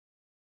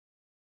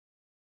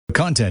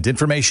Content,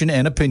 information,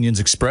 and opinions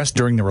expressed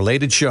during the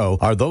related show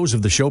are those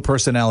of the show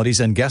personalities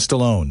and guest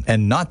alone,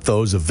 and not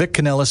those of Vic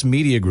Canellis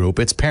Media Group,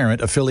 its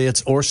parent,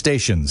 affiliates, or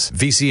stations.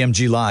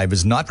 VCMG Live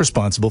is not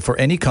responsible for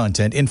any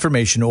content,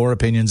 information, or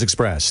opinions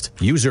expressed.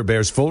 User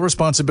bears full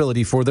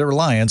responsibility for their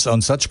reliance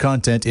on such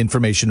content,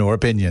 information, or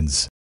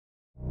opinions.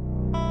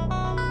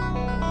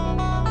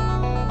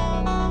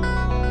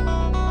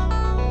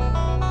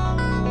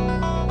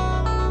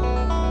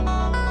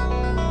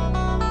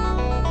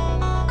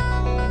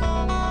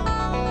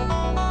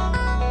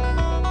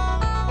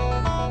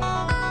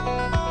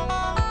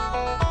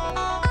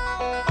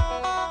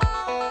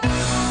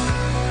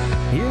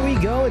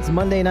 It's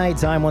Monday night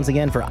time once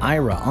again for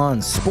Ira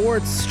On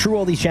Sports, True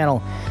Oldies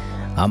Channel.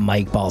 I'm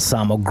Mike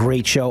Balsamo.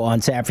 Great show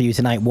on tap for you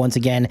tonight. Once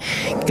again,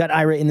 got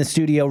Ira in the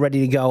studio ready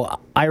to go.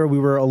 Ira, we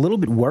were a little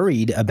bit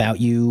worried about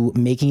you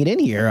making it in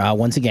here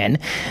once again.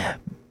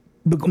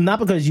 Not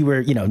because you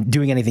were,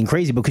 doing anything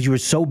crazy, but because you were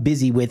so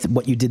busy with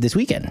what you did this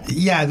weekend.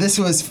 Yeah, this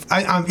was,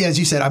 as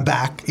you said, I'm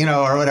back,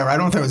 or whatever. I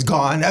don't think I was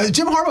gone.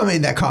 Jim Harbaugh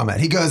made that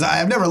comment. He goes,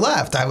 I've never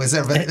left. I was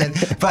there,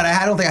 but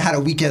I don't think I had a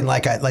weekend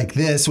like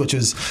this, which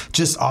was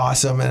just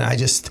awesome. And I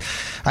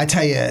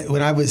tell you,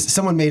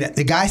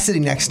 the guy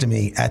sitting next to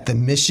me at the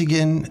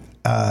Michigan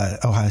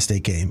Ohio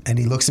State game, and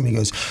he looks at me and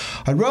goes,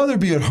 I'd rather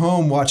be at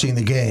home watching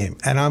the game.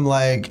 And I'm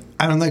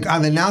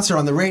the announcer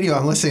on the radio,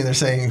 I'm listening, they're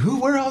saying,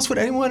 where else would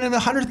anyone in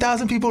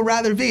 100,000 people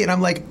rather be? And I'm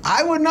like,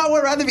 I would not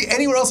rather be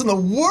anywhere else in the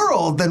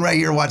world than right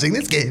here watching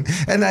this game.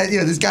 And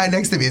this guy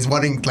next to me is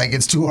wanting,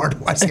 it's too hard to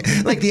watch.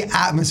 The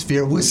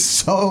atmosphere was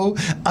so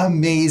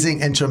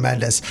amazing and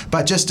tremendous.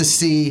 But just to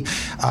see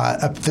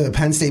the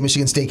Penn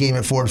State-Michigan State game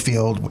at Ford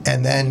Field,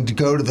 and then to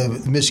go to the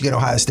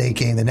Michigan-Ohio State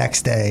game the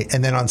next day,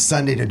 and then on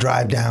Sunday to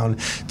drive down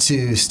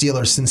to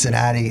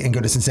Steelers-Cincinnati and go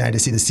to Cincinnati to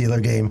see the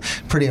Steeler game,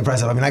 pretty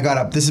impressive. I mean, I got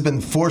up, this has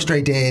been 4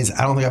 straight days.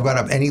 I don't think I've got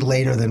up any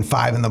later than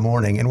 5 in the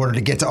morning in order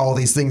to get to all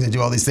these things and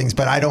do all these things,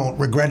 but I don't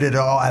regret it at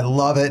all. I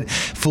love it.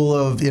 Full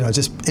of,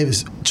 it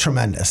was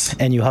tremendous.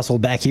 And you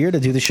hustled back here to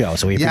do the show,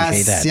 so we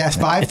appreciate that. Yes,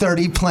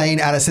 5:30 plane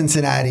out of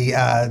Cincinnati.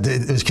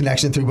 It was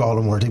connection through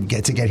Baltimore to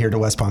get here to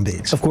West Palm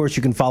Beach. Of course,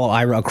 you can follow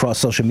Ira across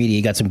social media.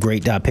 You got some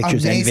great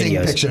pictures and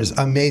videos.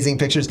 Amazing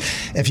pictures.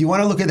 If you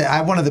want to look at that, I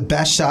have one of the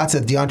best shots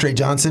of DeAndre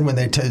Johnson when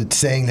they're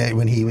saying that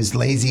when he was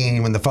lazy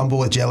and when the fumble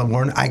with Jaylen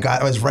Warren, I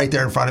was right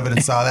there in front of it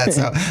and saw that.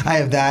 So I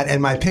have that,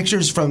 and my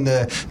pictures from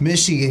the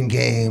Michigan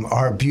game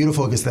are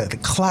beautiful because the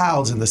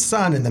clouds and the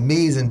sun and the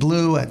maize and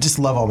blue. I just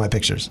love all my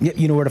pictures.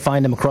 You know where to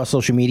find them across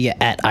social media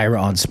at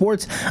Ira On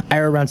Sports.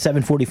 Ira, around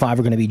 7:45,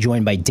 we're going to be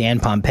joined by Dan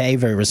Pompei,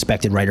 very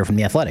respected writer from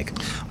The Athletic.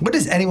 What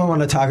does anyone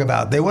want to talk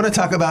about? They want to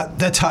talk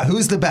about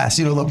who's the best,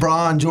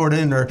 LeBron,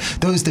 Jordan, or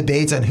those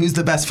debates on who's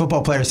the best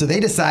football player. So they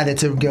decided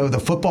to go the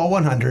Football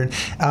 100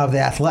 of The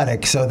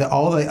Athletic. So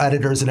all the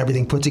editors and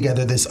everything put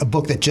together a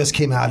book that just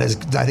came out as,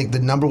 I think, the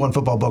 #1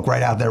 football book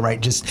right out there,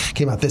 just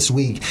came out this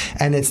week.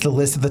 And it's the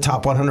list of the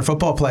top 100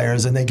 football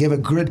players. And they give a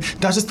good,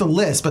 not just the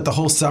list, but the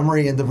whole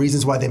summary and the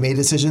reasons why they made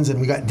decisions. And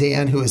we got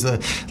Dan, who is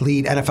the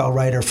lead NFL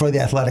writer for The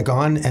Athletic,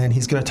 on, and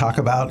he's going to talk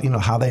about,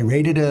 how they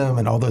rated him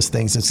and all those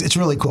things. It's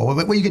really cool.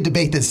 But you could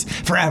debate this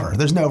forever.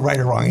 There's no right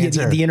or wrong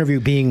answer. The interview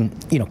being,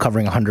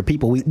 covering 100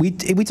 people, we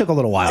took a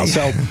little while.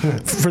 So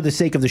for the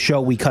sake of the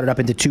show, we cut it up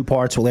into 2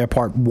 parts. We'll air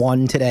part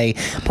 1 today,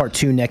 part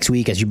 2 next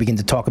week, as you begin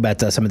to talk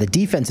about some of the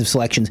defensive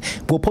selections.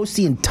 We'll post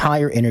the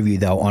entire interview,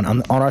 though, on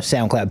our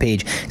SoundCloud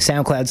page,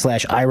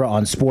 SoundCloud/Ira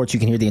On Sports. You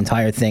can hear the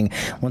entire thing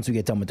once we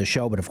get done with the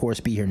show, but of course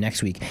be here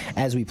next week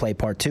as we play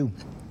part 2.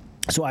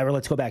 So, Ira,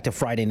 let's go back to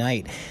Friday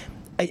night.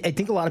 I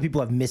think a lot of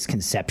people have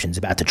misconceptions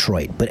about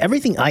Detroit, but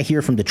everything I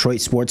hear from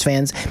Detroit sports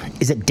fans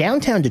is that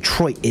downtown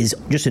Detroit is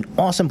just an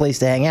awesome place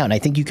to hang out, and I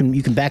think you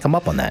can back them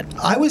up on that.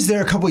 I was there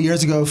a couple of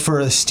years ago for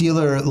a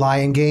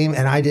Steeler-Lion game,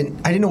 and I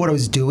didn't know what I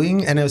was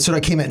doing, and it sort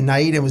of came at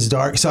night. It was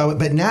dark,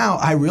 but now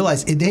I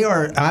realize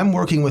I'm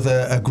working with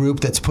a group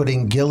that's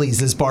putting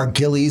this bar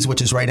Gillies,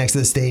 which is right next to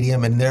the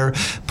stadium, and they're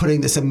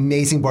putting this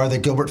amazing bar. The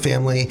Gilbert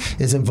family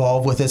is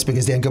involved with this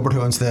because Dan Gilbert,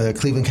 who owns the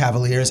Cleveland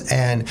Cavaliers,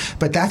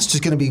 but that's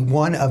just going to be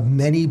one of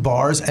many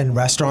bars and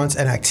restaurants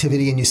and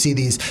activity, and you see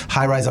these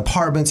high-rise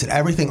apartments and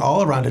everything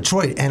all around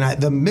Detroit. And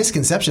the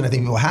misconception I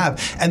think people have,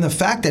 and the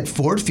fact that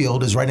Ford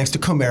Field is right next to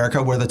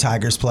Comerica, where the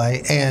Tigers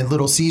play, and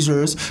Little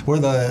Caesars, where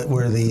the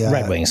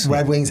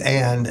Red Wings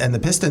and the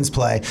Pistons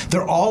play,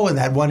 they're all in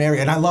that one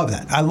area, and I love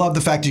that. I love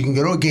the fact you can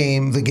go to a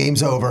game, the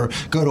game's over,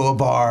 go to a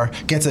bar,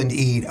 get something to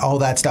eat, all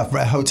that stuff,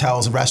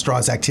 hotels,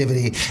 restaurants,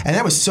 activity, and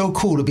that was so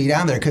cool to be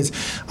down there because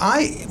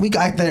I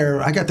got there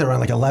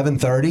around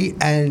 11:30,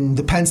 and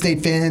the Penn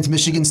State fans,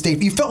 Michigan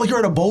State, you felt like you're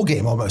at a bowl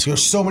game almost.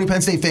 There's so many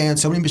Penn State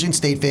fans, so many Michigan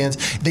State fans.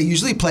 They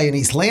usually play in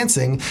East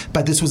Lansing,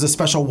 but this was a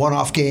special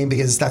one-off game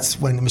because that's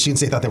when Michigan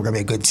State thought they were going to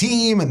be a good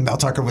team, and Mel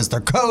Tucker was their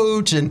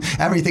coach and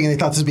everything, and they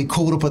thought this would be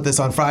cool to put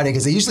this on Friday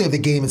because they usually have the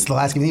game, it's the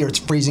last game of the year, it's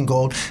freezing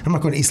cold. I'm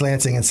not going to East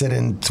Lansing and sit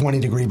in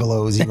 20-degree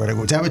below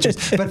zero temperatures,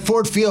 but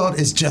Ford Field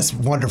is just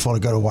wonderful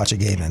to go to watch a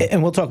game in.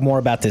 And we'll talk more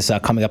about this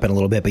coming up in a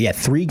little bit, but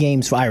 3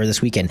 games for Ira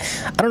this weekend.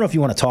 I don't know if you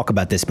want to talk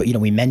about this, but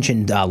we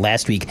mentioned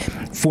last week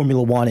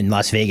Formula One in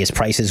Las Vegas Vegas.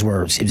 Prices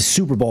were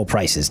Super Bowl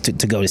prices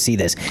to go to see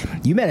this.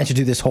 You managed to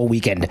do this whole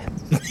weekend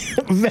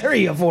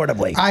very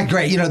affordably.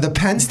 Great. The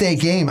Penn State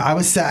game, I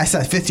sat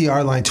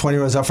 50-yard line, 20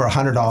 rows up for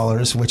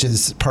 $100, which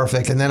is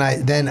perfect. And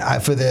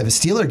then for the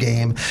Steeler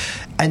game,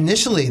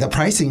 initially the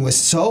pricing was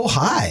so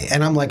high,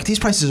 and I'm like, these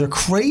prices are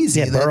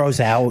crazy. Yeah, Burrow's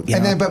out.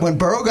 But when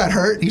Burrow got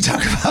hurt, you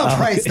talk about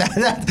price.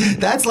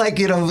 That's like,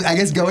 I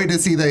guess going to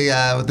see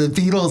the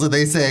Beatles, and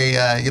they say,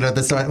 at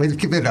the start,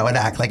 an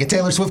act like a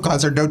Taylor Swift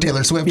concert, no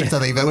Taylor Swift or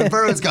something. But when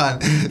Burrow's gone,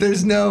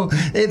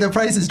 the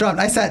price has dropped.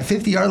 I sat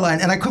 50-yard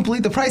line, and I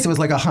completed the price. It was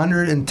like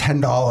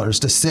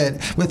 $110 to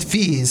sit with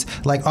fees,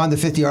 like on the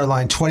 50-yard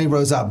line, 20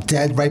 rows up,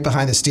 dead right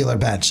behind the Steeler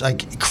bench,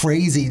 like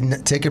crazy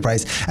ticket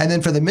price. And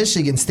then for the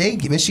Michigan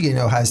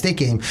Ohio State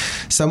game,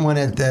 someone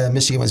at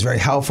Michigan was very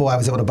helpful. I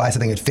was able to buy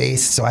something at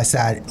face, so I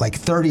sat like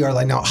 30-yard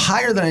line, now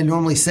higher than I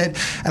normally sit,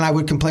 and I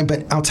would complain.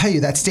 But I'll tell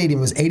you, that stadium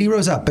was 80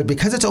 rows up, but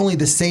because it's only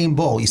the same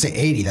bowl, you say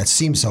 80, that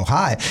seems so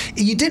high.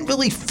 You did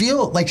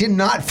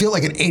not feel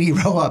like an 80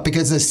 row up,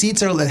 because the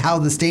seats are how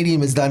the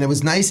stadium is done. It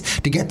was nice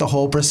to get the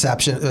whole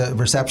reception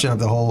of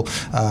the whole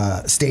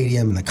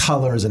stadium and the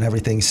colors and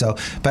everything. So,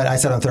 but I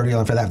sat on 30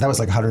 line for that. That was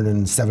like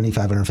 $175,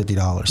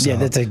 $150. So yeah,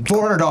 that's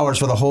 $400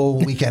 for the whole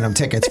weekend of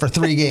tickets for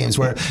 3 games,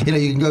 where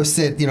you can go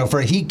sit for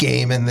a Heat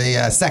game in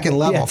the second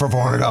level for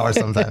 $400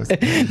 sometimes.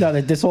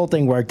 No, this whole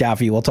thing worked out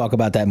for you. We'll talk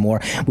about that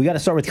more. We got to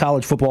start with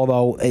college football,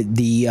 though.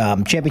 The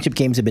championship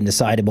games have been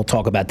decided. We'll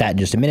talk about that in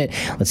just a minute.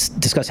 Let's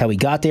discuss how we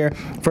got there.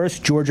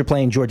 First, Georgia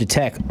playing Georgia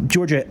Tech.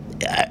 Georgia,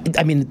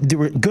 they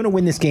were going to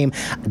win this game.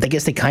 I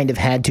guess they kind of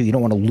had to. You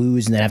don't want to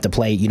lose and then have to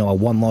play, a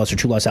 1-loss or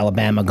 2-loss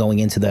Alabama going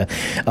into the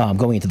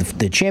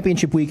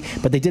championship week.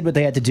 But they did what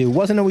they had to do.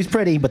 Wasn't always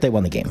pretty, but they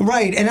won the game.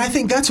 Right, and I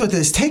think that's what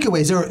this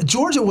takeaways are.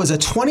 Georgia was a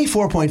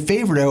 24-point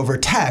favorite over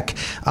Tech.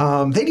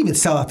 They didn't even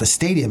sell out the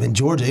stadium in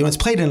Georgia. It was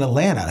played in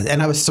Atlanta,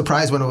 and I was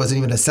surprised when it wasn't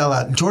even a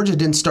sellout. Georgia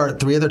didn't start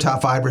 3 of their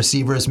top 5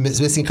 receivers,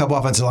 missing a couple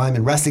offensive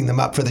linemen, resting them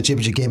up for the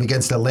championship game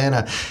against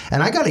Atlanta.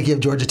 And I got to give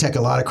Georgia Tech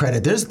a lot of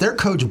credit. There's their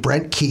coach,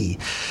 Brent Key.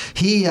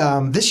 He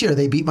this year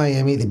they beat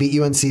Miami, they beat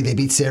UNC, they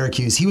beat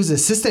Syracuse. He was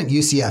assistant at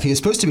UCF. He was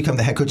supposed to become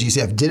the head coach at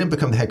UCF, didn't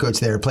become the head coach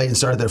there, played and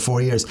started there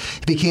 4 years.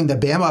 He became the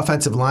Bama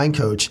offensive line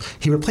coach.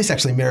 He replaced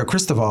actually Mario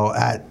Cristobal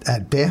at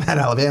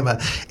Alabama.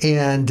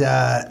 And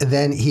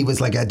then he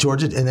was like at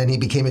Georgia, and then he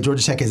became at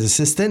Georgia Tech as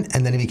assistant,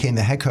 and then he became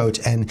the head coach.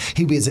 And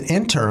he was an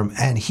interim,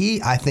 and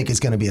he, I think, is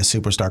going to be a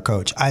superstar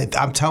coach.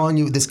 I'm telling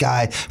you, this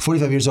guy,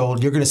 45 years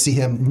old, you're going to see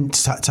him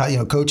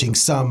coaching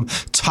some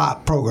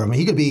top program.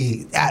 He could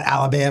be at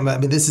Alabama. I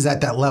mean, this is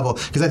at that level,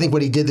 because I think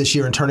what he did this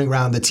year in turning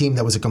around the team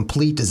that was a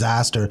complete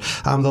disaster.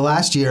 The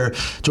last year,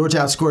 Georgia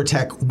outscored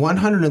Tech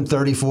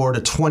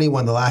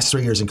 134-21 the last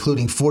 3 years,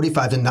 including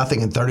 45-0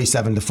 and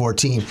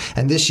 37-14.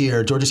 And this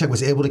year, Georgia Tech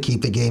was able to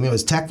keep the game. It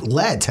was Tech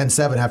led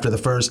 10-7 after the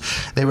first.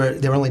 They were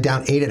only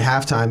down 8 at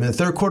halftime, and the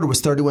third quarter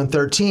was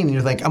 31-13. And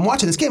you're like, I'm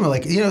watching this game. I'm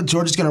like,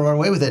 Georgia's going to run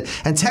away with it.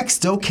 And Tech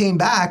still came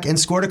back and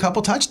scored a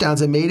couple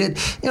touchdowns and made it,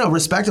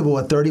 respectable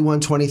at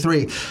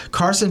 31-23.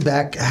 Carson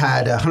Beck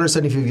had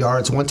 175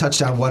 yards, 1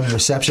 touchdown, 1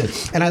 interception.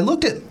 And I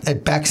looked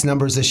at Beck's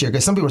numbers this year,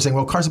 because some people were saying,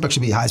 well, Carson Beck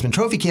should be a Heisman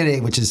Trophy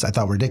candidate, which is, I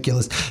thought,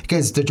 ridiculous,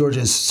 because Georgia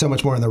is so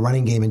much more in the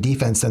running game and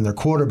defense than their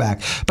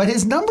quarterback. But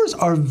his numbers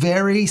are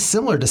very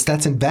similar to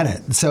Stetson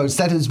Bennett. So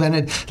Stetson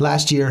Bennett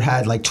last year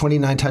had like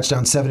 29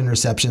 touchdowns, 7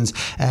 interceptions,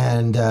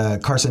 and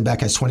Carson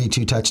Beck has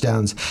 22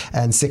 touchdowns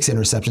and 6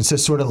 interceptions. So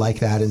sort of like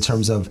that in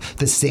terms of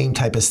the same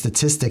type of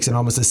statistics and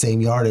almost the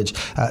same yardage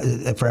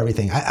for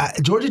everything.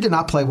 Georgia did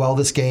not play well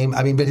this game.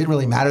 I mean, but it didn't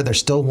really matter. They're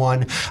still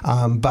won,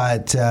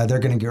 but they're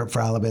going to gear up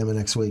for Alabama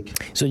next week.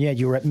 So yeah,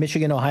 you were at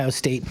Michigan, Ohio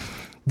State.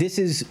 This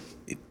is...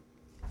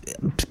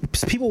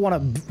 People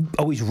want to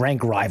always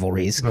rank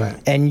rivalries, right,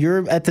 and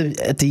you're at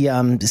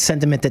the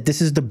sentiment that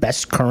this is the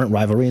best current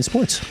rivalry in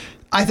sports.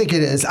 I think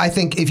it is. I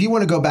think if you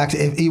want to go back to,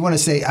 if you want to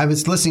say, I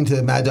was listening to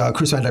Mad Dog,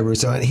 Chris Van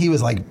Russo, and he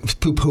was like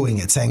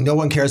poo-pooing it, saying no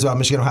one cares about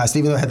Michigan Ohio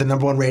State, even though it had the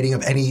 #1 rating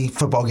of any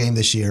football game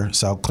this year.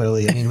 So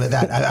clearly, I mean, with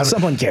that,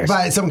 someone cares.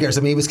 But someone cares.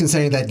 I mean, he was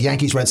considering that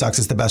Yankees Red Sox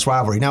is the best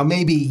rivalry. Now,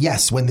 maybe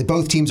yes, when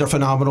both teams are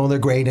phenomenal and they're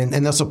great,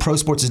 and also pro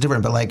sports is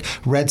different. But like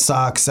Red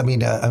Sox,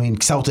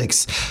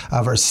 Celtics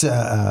versus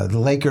the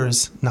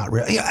Lakers, not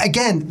really.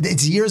 Again,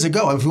 it's years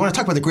ago. If you want to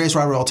talk about the greatest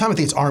rivalry of all time, I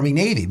think it's Army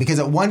Navy, because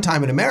at one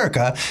time in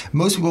America,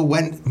 most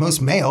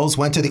males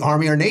went to the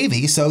Army or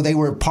Navy, so they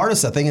were part of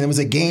something, and it was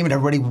a game and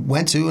everybody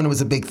went to, and it was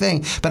a big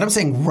thing. But I'm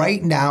saying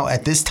right now,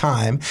 at this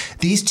time,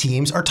 these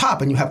teams are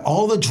top, and you have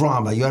all the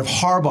drama. You have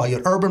Harbaugh, you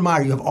have Urban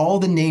Meyer, you have all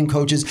the name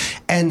coaches,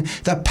 and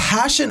the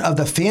passion of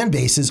the fan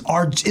bases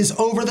is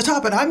over the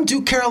top. And I'm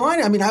Duke,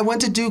 Carolina. I mean, I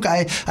went to Duke.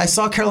 I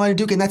saw Carolina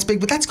Duke, and that's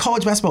big, but that's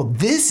college basketball.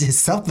 This is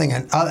something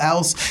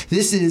else.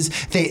 This is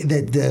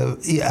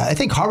I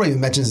think Harbaugh even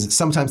mentions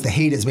sometimes the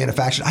hate is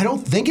manufactured. I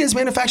don't think it is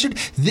manufactured.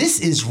 This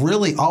is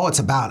really all it's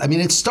about. I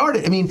mean, it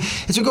started. I mean,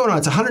 it's been going on.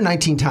 It's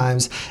 119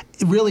 times.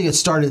 Really, it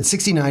started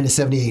 69 to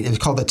 78. It was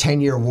called the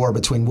 10-year war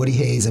between Woody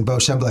Hayes and Bo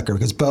Schembechler,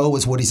 because Bo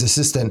was Woody's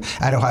assistant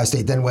at Ohio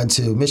State, then went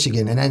to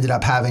Michigan and ended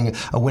up having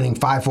a winning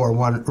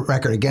 5-4-1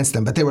 record against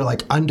them. But they were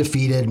like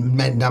undefeated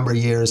number of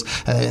years.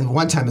 And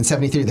one time in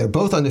 73, they were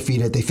both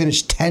undefeated. They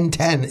finished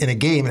 10-10 in a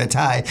game in a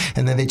tie,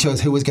 and then they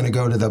chose who was going to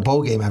go to the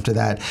bowl game after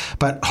that.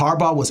 But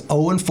Harbaugh was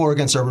 0-4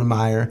 against Urban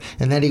Meyer,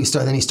 and then he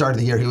started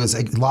the year. He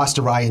was lost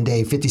to Ryan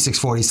Day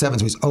 56-47, so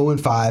he was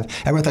 0-5.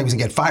 Everyone thought he was going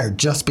to get fired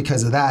just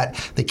because of that.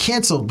 They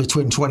canceled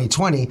between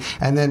 2020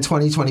 and then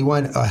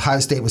 2021. Ohio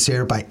State was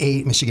here by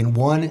 8. Michigan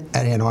won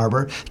at Ann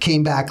Arbor.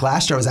 Came back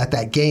last year. I was at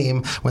that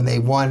game when they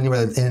won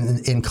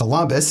in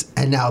Columbus,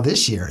 and now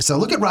this year. So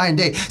look at Ryan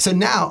Day. So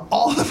now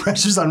all the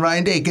pressure's on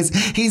Ryan Day because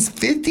he's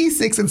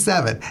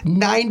 56-7,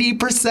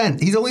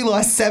 90%. He's only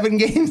lost 7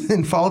 games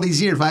in all these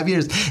years, 5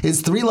 years.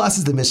 His 3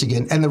 losses to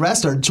Michigan, and the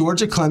rest are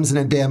Georgia, Clemson,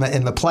 and Bama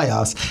in the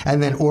playoffs,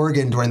 and then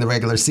Oregon during the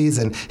regular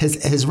season.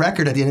 His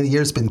record at the end of the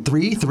year has been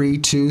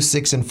 3-3-2,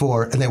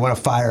 6-4, and they want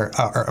to fire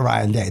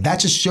Ryan Day. That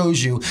just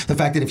shows you the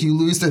fact that if you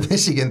lose to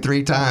Michigan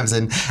 3 times,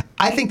 and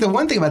I think the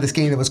one thing about this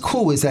game that was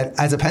cool is that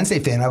as a Penn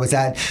State fan, I was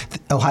at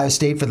Ohio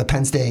State for the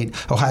Penn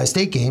State-Ohio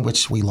State game,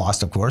 which we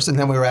lost, of course, and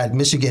then we were at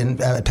Michigan,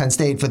 Penn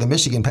State for the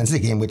Michigan-Penn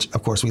State game, which,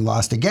 of course, we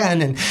lost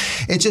again, and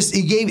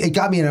it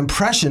got me an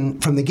impression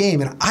from the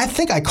game, and I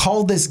think I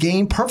called this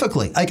game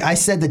perfectly. Like I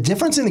said, the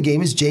difference in the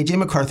game is J.J.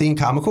 McCarthy and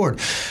Kyle McCord.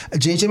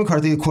 J.J.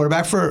 McCarthy, the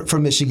quarterback for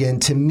Michigan,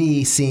 to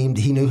me seemed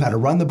he knew how to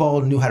run the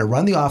ball, knew how to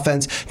run the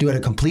offense, knew how to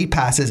complete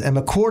passes, and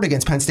McCord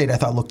against Penn State I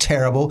thought looked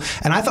terrible,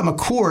 and I thought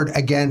McCord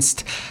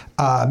against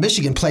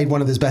Michigan played one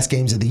of his best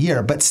games of the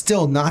year, but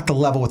still not the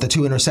level with the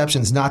 2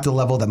 interceptions, not the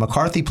level that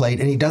McCarthy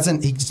played, and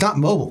he's not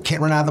mobile,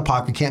 can't run out of the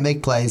pocket, can't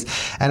make plays,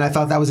 and I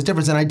thought that was a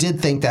difference, and I did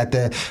think that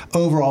the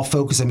overall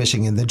focus of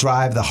Michigan, the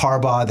drive, the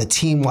Harbaugh, the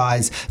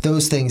team-wise,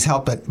 those things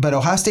help, but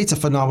Ohio State's a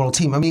phenomenal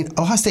team. I mean,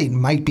 Ohio State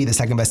might be the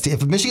second best team.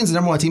 If Michigan's the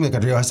number 1 team in the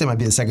country, Ohio State might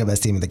be the second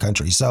best team in the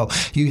country, so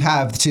you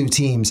have 2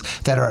 teams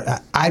that are,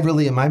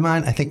 in my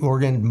mind, I think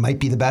Oregon might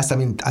be the best. I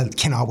mean, I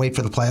cannot wait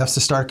for the playoffs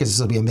to start because this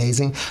will be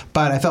amazing,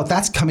 but I felt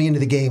that's coming into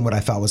the game what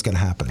I felt was going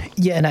to happen.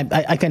 Yeah, and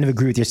I kind of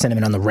agree with your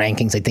sentiment on the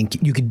rankings. I think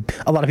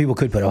a lot of people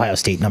could put Ohio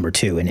State number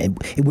 2, and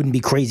it wouldn't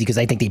be crazy because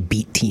I think they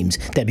beat teams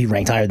that'd be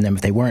ranked higher than them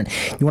if they weren't.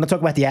 You want to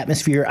talk about the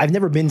atmosphere? I've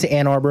never been to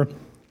Ann Arbor.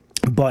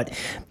 But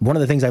one of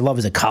the things I love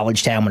is a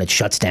college town when it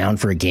shuts down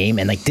for a game,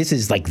 and like this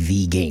is like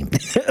the game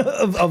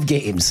of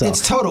games. So.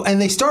 It's total, and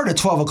they start at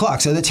 12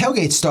 o'clock. So the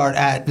tailgates start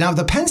at now.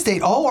 The Penn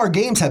State, all our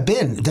games have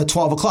been at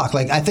 12 o'clock.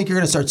 Like I think you're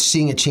going to start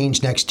seeing a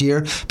change next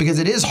year because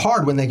it is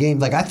hard when the game.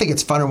 Like I think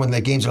it's funner when the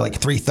games are like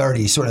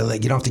 3:30, sort of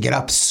like you don't have to get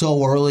up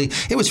so early.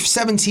 It was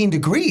 17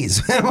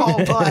 degrees,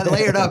 all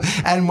layered up.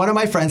 And one of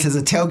my friends has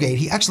a tailgate.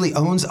 He actually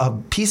owns a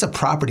piece of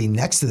property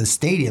next to the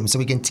stadium, so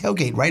we can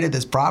tailgate right at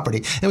this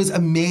property. It was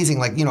amazing.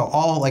 Like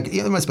all like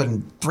there must have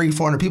been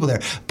 300-400 people there.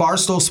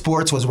 Barstool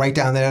Sports was right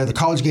down there. The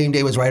College Game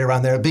Day was right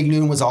around there. Big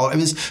Noon was all. It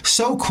was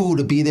so cool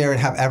to be there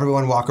and have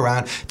everyone walk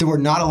around. There were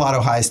not a lot of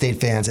Ohio State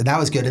fans, and that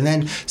was good. And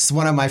then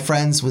one of my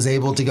friends was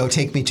able to go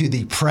take me to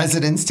the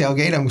President's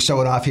tailgate. I'm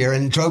showing off here,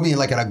 and drove me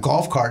like in a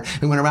golf cart.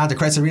 We went around to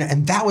Chrysler Arena,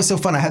 and that was so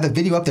fun. I had the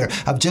video up there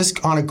of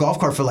just on a golf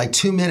cart for like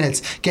 2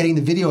 minutes, getting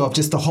the video of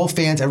just the whole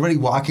fans, everybody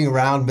walking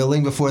around,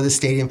 milling before the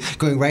stadium,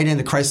 going right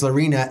into Chrysler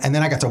Arena, and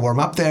then I got to warm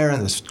up there,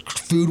 and the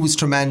food was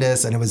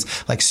tremendous, and it was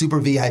like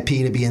super VIP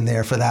to be in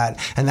there for that,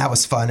 and that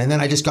was fun. And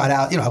then I just got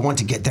out, I wanted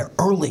to get there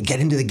early, get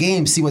into the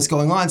game, see what's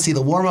going on, see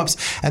the warm-ups,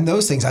 and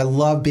those things. I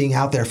love being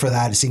out there for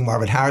that, seeing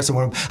Marvin Harrison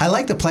warm up. I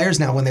like the players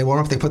now, when they warm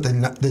up, they put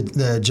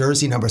the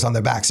jersey numbers on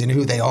their backs, so you know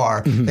who they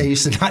are. Mm-hmm. They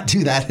used to not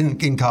do that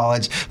in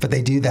college, but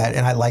they do that,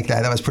 and I like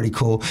that. That was pretty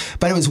cool.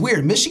 But it was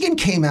weird. Michigan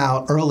came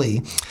out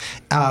early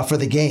for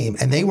the game,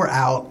 and they were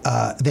out.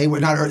 They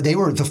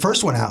were the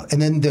first one out,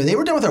 and then they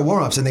were done with their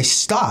warm-ups, and they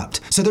stopped.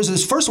 So there's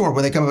this first warm-up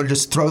where they come up and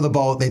just throw the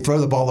ball. They throw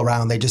the ball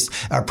around. They just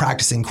are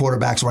practicing,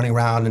 quarterbacks running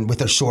around and with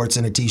their shorts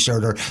and a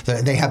T-shirt, or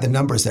they have the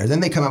numbers there. Then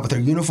they come out with their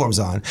uniforms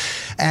on,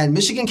 and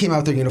Michigan came out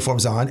with their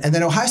uniforms on, and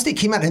then Ohio State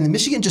came out, and then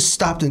Michigan just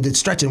stopped and did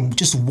stretch and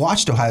just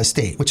watched Ohio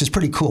State, which is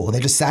pretty cool. They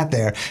just sat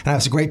there, and I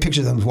have a great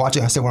picture of them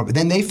watching Ohio State warm up. But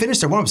then they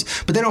finished their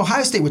warm-ups. But then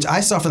Ohio State, which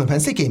I saw from the Penn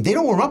State game, they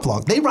don't warm up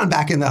long. They run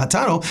back in the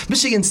tunnel.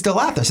 Michigan's still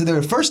out there, so they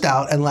were first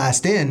out and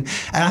last in,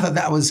 and I thought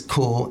that was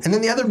cool. And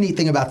then the other neat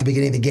thing about the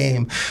beginning of the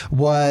game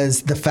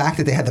was the fact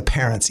that they had the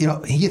parents.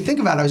 You think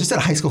about it. I was just at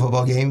a high school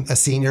football game, a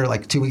senior,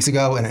 like 2 weeks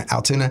ago in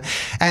Altoona,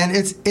 and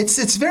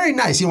it's very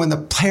nice. When the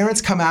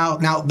parents come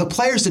out. Now the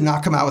players did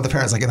not come out with the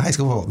parents like in high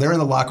school football. They're in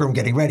the locker room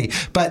getting ready,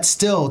 but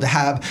still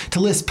to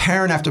list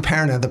parent after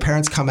parent and the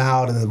parents come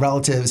out and the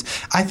relatives,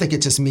 I think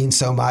it just means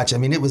so much. I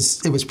mean, it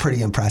was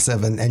pretty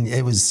impressive, and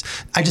it was.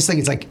 I just think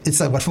it's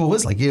like what football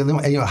was like.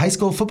 High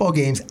school football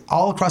games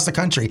all across the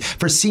country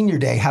for senior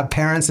day have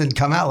parents and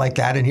come out like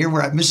that, and here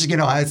we're at Michigan,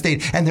 Ohio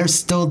State, and they're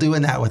still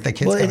doing that with the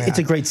kids. Well, it's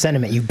a great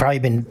sentiment. You've probably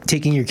been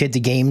taking your kid to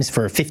games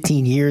for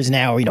 15 years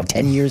now, or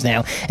 10 years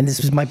now, and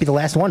this might be the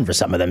last one for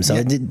some of them. So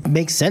it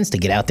makes sense to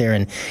get out there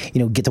and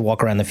get to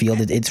walk around the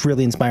field. It's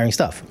really inspiring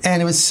stuff.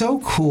 And it was so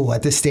cool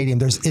at this stadium.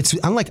 It's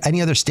unlike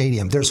any other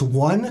stadium. There's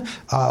one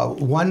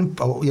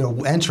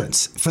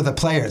entrance for the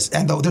players,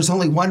 and there's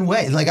only one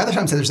way. Like other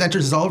times, there's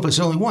entrances all over, but there's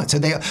only one. So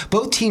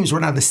both teams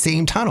run out of the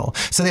same tunnel,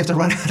 so they have to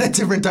run out at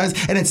different times.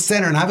 And it's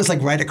center, and I was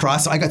like right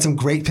across. So I got some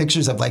great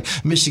pictures of like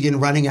Michigan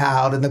running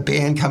out and the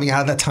band coming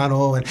out of the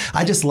tunnel, and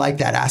I just like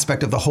that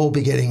aspect of the whole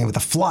beginning with the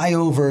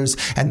flyovers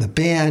and the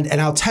band.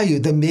 And I'll tell you,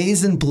 the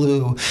maize and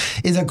blue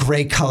is a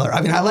great color.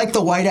 I mean, I like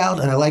the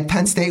whiteout, and I like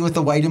Penn State with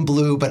the white and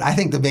blue, but I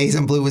think the maize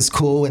and blue is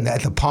cool, and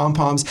the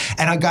pom-poms.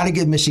 And I got to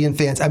give Michigan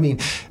fans, I mean,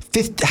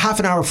 half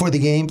an hour before the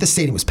game, the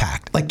stadium was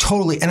packed, like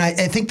totally. And I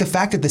think the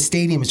fact that the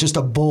stadium is just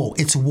a bowl,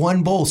 it's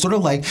one bowl, sort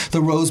of like the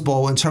Rose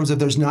Bowl in terms of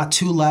there's not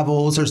two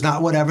levels, there's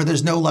not whatever,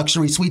 there's no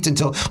luxury suites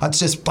until it's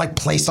just like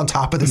placed on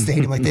top of the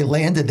stadium, like they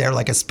landed there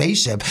like a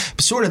spaceship.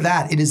 Sort of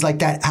that, it is like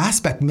that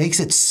aspect makes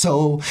it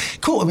so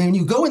cool. I mean, when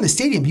you go in the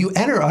stadium, you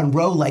enter on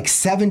row like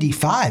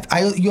 75.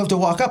 You have to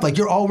walk up, like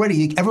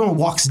everyone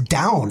walks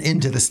down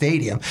into the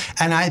stadium.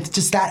 And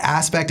just that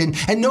aspect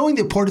and knowing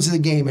the importance of the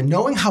game and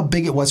knowing how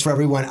big it was for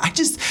everyone,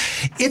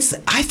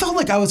 I felt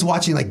like I was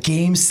watching like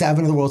Game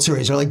 7 of the World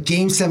Series or like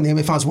Game 7 of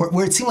the NBA Finals,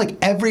 where it seemed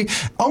like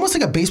almost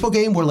like a baseball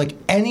game where like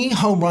any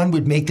home run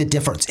would make the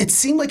difference. It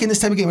seemed like in this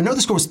type of game, I know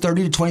the score was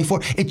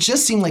 30-24. It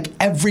just seemed like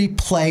every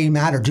play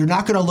mattered. You're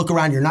not going to look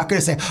around. You're not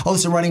going to say, oh,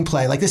 it's a running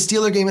play. Like the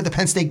Steeler game at the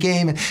Penn State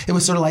game, and it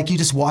was sort of like you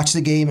just watch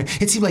the game. And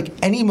it seemed like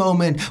any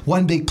moment,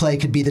 one big play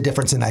could be the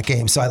difference in that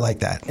game. So I like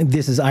that.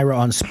 This is Ira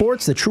on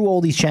Sports, the True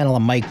Oldies channel.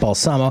 I'm Mike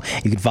Balsamo.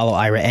 You can follow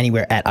Ira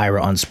anywhere at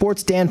Ira on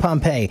Sports. Dan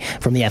Pompei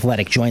from The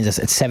Athletic joins us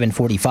at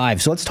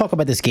 7:45. So let's talk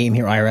about this game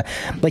here, Ira.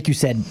 Like you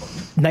said,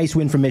 nice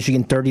win for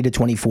Michigan,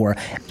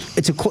 30-24.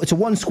 It's a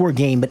one-score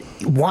game, but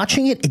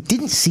watching it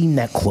didn't seem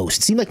that close.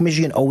 It seemed like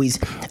Michigan always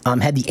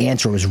had the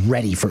answer, was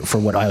ready for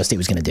what Ohio State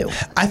was going to do.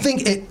 I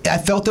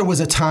felt there was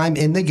a time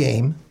in the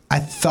game. I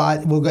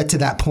thought we'll get to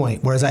that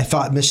point, whereas I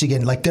thought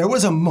Michigan, like there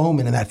was a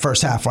moment in that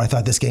first half where I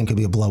thought this game could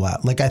be a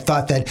blowout. Like I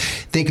thought that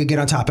they could get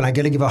on top, and I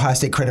got to give Ohio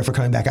State credit for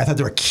coming back. I thought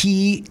there were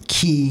key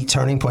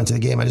turning points of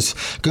the game. I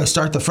just go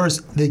start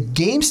the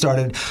game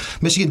started,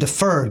 Michigan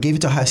deferred, gave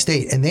it to Ohio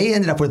State, and they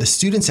ended up where the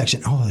student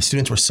section, the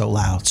students were so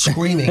loud,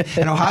 screaming,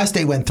 and Ohio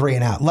State went 3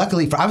 and out.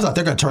 Luckily, I thought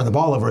they're going to turn the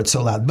ball over, it's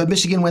so loud, but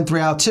Michigan went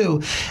 3 out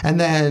too. And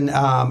then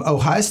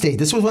Ohio State,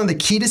 this was one of the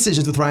key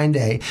decisions with Ryan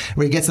Day,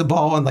 where he gets the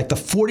ball on like the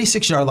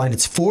 46-yard line,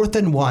 it's 4th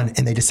and 1,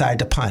 and they decided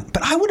to punt.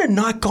 But I would have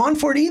not gone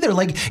for it either.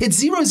 Like,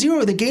 it's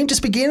 0-0. The game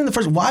just began in the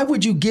first. Why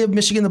would you give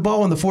Michigan the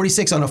ball on the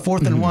 46 on a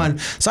 4th and 1?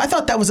 So I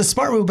thought that was a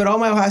smart move, but all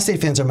my Ohio State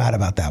fans are mad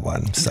about that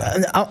one. So.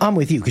 I'm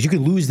with you, because you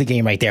could lose the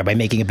game right there by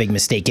making a big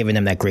mistake, giving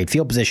them that great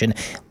field position.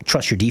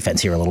 Trust your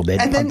defense here a little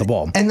bit and punt the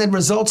ball. And then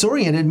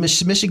results-oriented,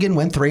 Michigan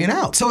went 3 and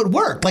out. So it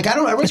worked. Like,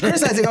 everyone's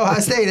criticizing Ohio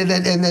State, and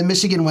then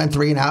Michigan went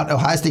 3 and out.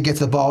 Ohio State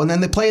gets the ball. And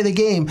then the play of the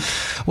game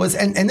was,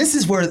 and this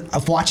is where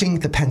watching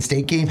the Penn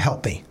State game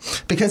helped me.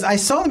 Because I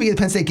saw the beginning of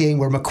the Penn State game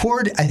where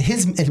McCord,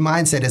 his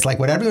mindset is like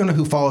what everyone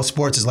who follows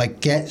sports is like,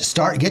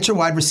 get your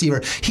wide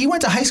receiver. He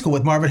went to high school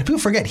with Marvin. People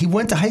forget he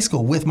went to high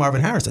school with Marvin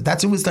Harrison.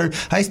 That's who was they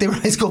were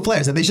high school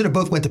players, and they should have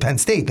both went to Penn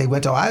State. They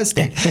went to Ohio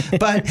State.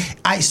 But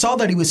I saw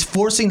that he was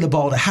forcing the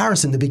ball to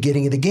Harrison in the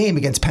beginning of the game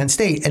against Penn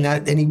State,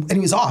 and he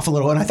was off a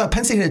little. And I thought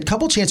Penn State had a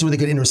couple chances where they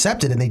could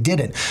intercept it, and they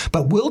didn't.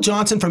 But Will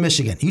Johnson from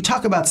Michigan, you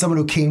talk about someone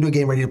who came to a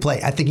game ready to play.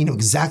 I think he knew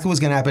exactly what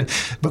was going to happen.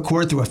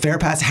 McCord threw a fair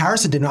pass.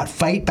 Harrison did not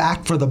fight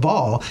back for the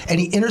ball, and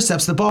he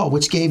intercepts the ball,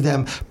 which gave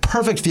them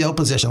perfect field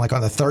position, like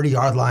on the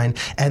 30-yard line.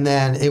 And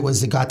then it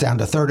got down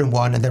to 3rd and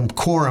 1, and then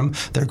Corum,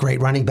 their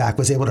great running back,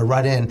 was able to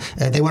run in.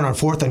 They went on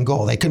 4th and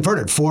goal. They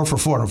converted 4 for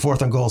 4 on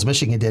 4th and goals.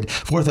 Michigan did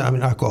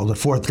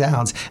 4th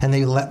downs, and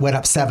they went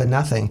up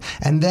 7-0.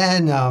 And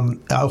then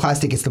Ohio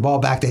State gets the ball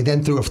back. They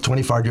then threw a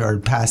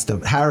 25-yard pass to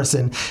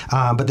Harrison,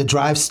 but the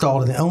drive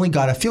stalled, and they only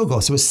got a field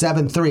goal. So it was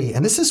 7-3.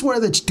 And this is where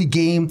the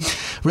game,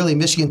 really,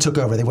 Michigan took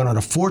over. They went on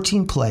a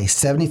 14-play,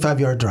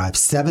 75-yard drive,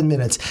 7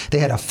 minutes. They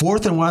had a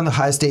 4th and 1 on the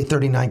Ohio State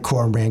 39.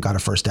 Corum ran, got a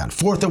first down.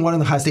 4th and 1 on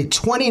the Ohio State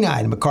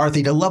 29.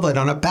 McCarthy to Loveland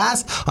on a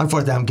pass on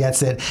 4th down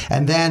gets it.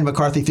 And then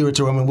McCarthy threw it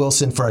to Roman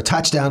Wilson for a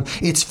touchdown.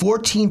 It's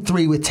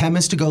 14-3 with 10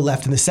 minutes to go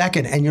left in the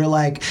second. And you're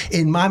like,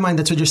 in my mind,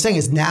 that's what you're saying,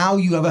 is now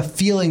you have a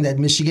feeling that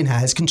Michigan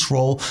has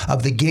control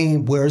of the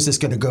game. Where is this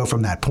going to go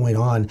from that point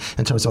on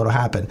in terms of what will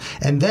happen?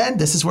 And then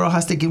this is where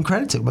Ohio State gave him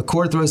credit to.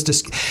 McCord throws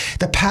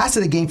the pass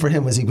of the game for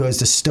him was he goes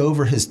to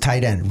Stover, his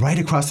tight end, right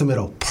across the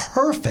middle.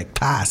 Perfect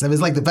pass. It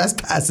was like the best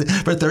pass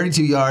for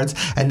 32 yards.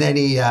 And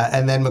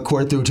then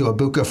McCord threw to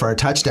Ibuka for a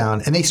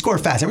touchdown. And they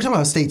scored fast. Every time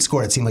Ohio State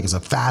scored, it seemed like it was a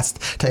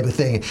fast type of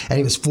thing. And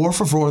he was 4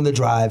 for 4 on the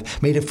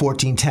drive, made it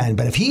 14-10.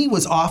 But if he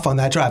was off on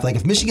that drive, like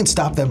if Michigan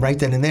stopped them right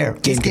then and there,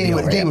 game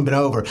would have been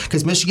over.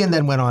 Because Michigan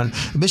went on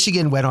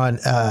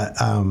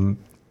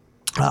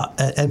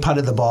and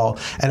punted the ball.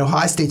 And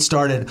Ohio State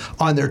started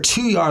on their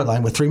 2-yard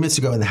line with 3 minutes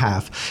to go in the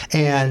half.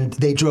 And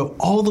they drove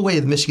all the way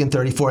to the Michigan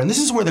 34. And this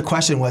is where the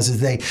question was,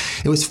 it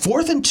was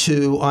 4th and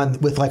 2 on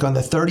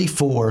the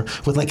 34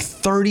 with like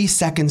 30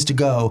 seconds to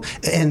go.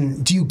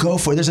 And do you go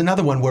for it? There's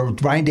another one where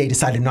Ryan Day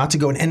decided not to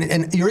go.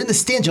 And you're in the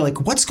stands. You're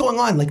like, what's going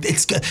on? Like,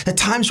 the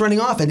time's running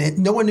off. And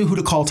no one knew who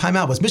to call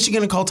timeout. Was Michigan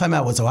going to call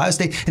timeout? Was Ohio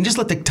State? And just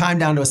let the time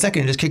down to a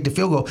second and just kicked a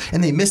field goal.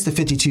 And they missed the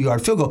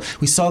 52-yard field goal.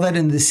 We saw that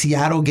in the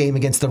Seattle game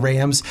against the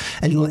Rams.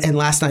 And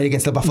last night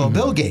against the Buffalo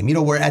Bill game,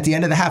 where at the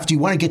end of the half, do you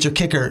want to get your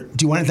kicker?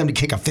 Do you want them to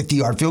kick a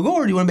 50-yard field goal,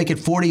 or do you want to make it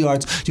 40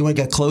 yards? Do you want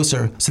to get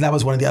closer? So that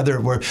was one of the other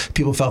where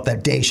people felt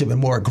that Day should have been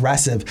more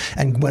aggressive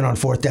and went on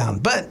 4th down.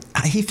 But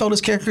he felt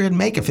his kicker could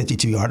make a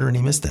 52-yarder, and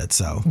he missed it.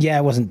 So yeah,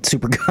 I wasn't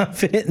super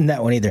confident in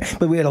that one either.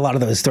 But we had a lot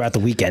of those throughout the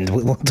weekend.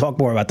 We'll talk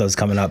more about those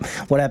coming up.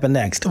 What happened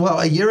next? Well,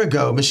 a year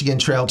ago, Michigan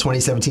trailed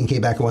 2017,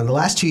 came back and won. The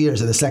last 2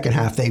 years of the second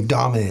half, they've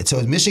dominated. So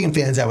as Michigan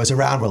fans that was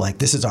around were like,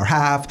 this is our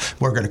half.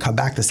 We're going to come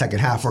back the second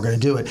half. We're going to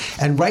do it.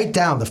 And right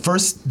down,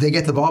 they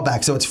get the ball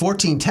back. So it's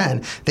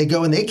 14-10. They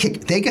go and they kick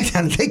a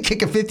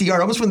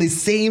 50-yard, almost from the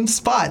same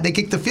spot. They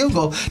kick the field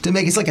goal to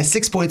make it's like a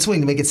 6-point swing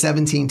to make it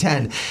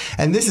 17-10.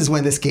 And this is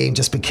when this game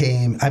just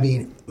became,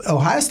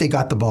 Ohio State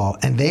got the ball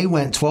and they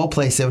went 12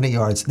 plays, 70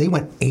 yards. They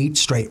went 8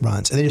 straight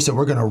runs. And they just said,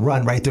 we're going to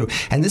run right through.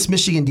 And this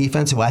Michigan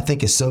defense, who I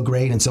think is so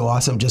great and so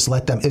awesome, just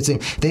let them.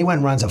 They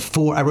went runs of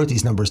 4. I wrote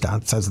these numbers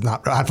down, so it's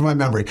not from my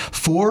memory.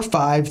 4,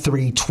 5,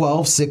 3,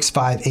 12, 6,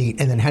 5,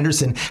 8. And then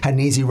Henderson had an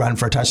easy run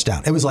for a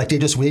touchdown. It was like they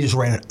just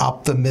ran it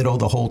up the middle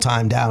the whole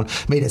time down,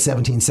 made it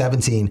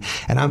 17-17.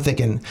 And I'm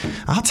thinking,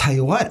 I'll tell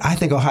you what, I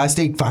think Ohio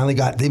State finally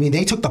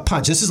they took the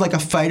punch. This is like a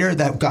fighter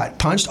that got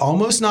punched,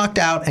 almost knocked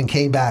out, and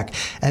came back.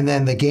 And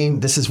then the game,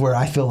 this is where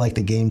I feel like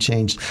the game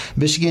changed.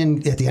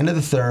 Michigan, at the end of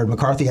the third,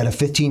 McCarthy had a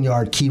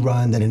 15-yard key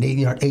run, then an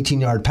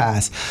 18-yard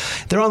pass.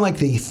 They're on like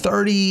the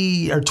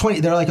 30 or 20,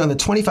 they're like on the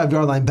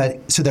 25-yard line,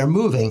 but so they're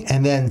moving.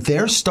 And then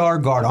their star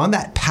guard on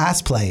that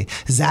pass play,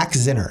 Zach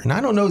Zinner. And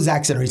I don't know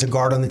Zach Zinner. He's a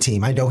guard on the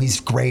team. I know he's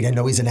great. I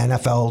know he's an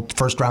NFL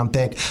first-round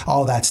pick,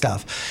 all that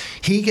stuff.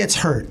 He gets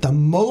hurt. The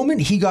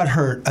moment he got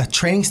hurt, a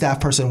training staff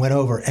person went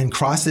over and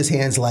crossed his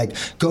hands like,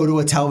 go to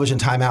a television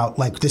timeout,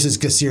 like this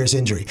is a serious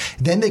injury.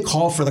 Then they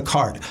call for the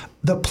card.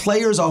 The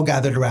players all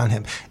gathered around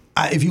him.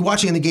 If you're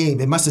watching the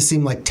game, it must have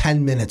seemed like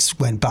 10 minutes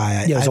went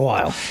by. Yeah, it was a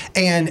while.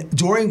 And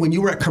when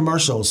you were at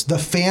commercials, the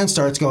fan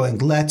starts going,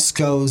 let's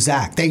go,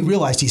 Zach. They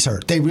realized he's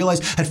hurt. They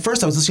realized, at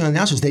first I was listening to the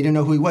announcers, they didn't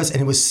know who he was.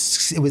 And it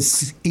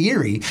was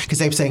eerie because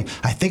they were saying,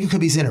 I think it could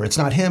be Zinner. It's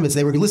not him.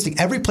 They were listing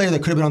every player that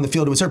could have been on the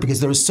field who was hurt because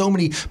there was so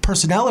many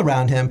personnel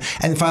around him.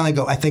 And finally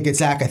go, I think it's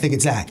Zach. I think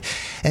it's Zach.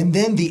 And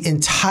then the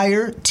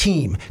entire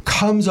team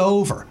comes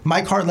over.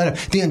 Mike Hart led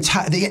him.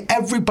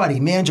 Everybody,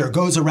 manager,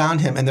 goes around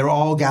him and they're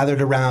all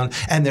gathered around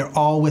and they're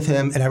all with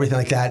him and everything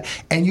like that.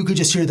 And you could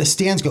just hear the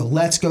stands go,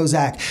 let's go,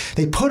 Zach.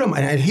 They put him,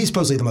 and he's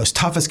supposedly the most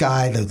toughest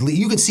guy.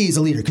 You can see he's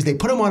a leader because they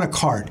put him on a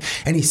cart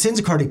and he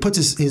sends a cart. He puts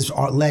his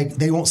leg,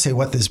 they won't say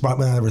what this brought,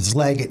 whether it's his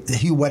leg,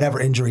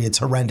 whatever injury, it's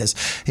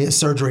horrendous. His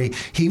surgery.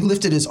 He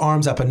lifted his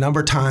arms up a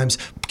number of times,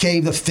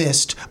 gave the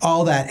fist,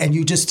 all that. And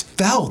you just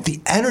felt the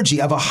energy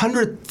of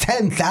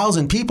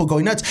 110,000 people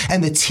going nuts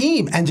and the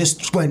team and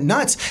just went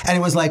nuts. And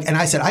it was like, and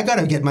I said, I got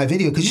to get my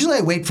video because usually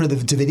I wait for to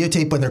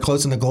videotape when they're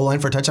close on the goal line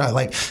for a touchdown.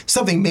 Like,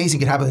 something amazing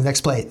could happen in the next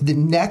play. The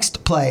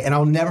next play, and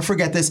I'll never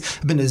forget this.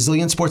 I've been to a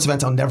zillion sports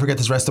events. I'll never forget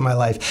this rest of my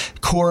life.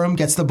 Corum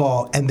gets the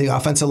ball, and the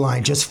offensive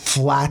line just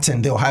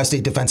flattened the Ohio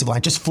State defensive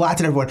line, just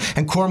flattened everyone.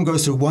 And Corum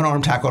goes through one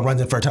arm tackle and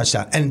runs in for a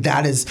touchdown. And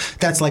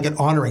that's like an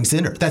honoring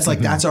Zinner. That's like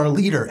that's our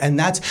leader, and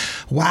that's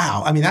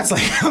wow. I mean, that's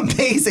like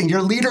amazing.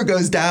 Your leader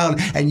goes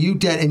down, and you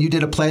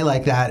did a play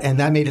like that, and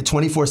that made it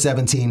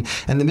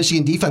 24-17. And the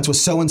Michigan defense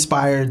was so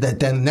inspired that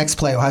then the next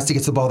play, Ohio State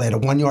gets the ball. They had a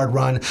 1-yard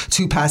run,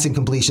 2 passing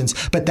completions,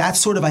 but that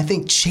sort of, I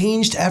think,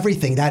 changed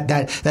everything.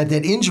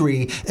 That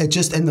injury, it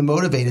just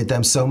motivated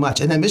them so much.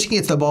 And then Michigan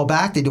gets the ball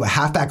back. They do a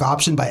halfback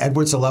option by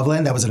Edwards to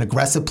Loveland. That was an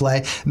aggressive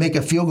play. Make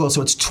a field goal.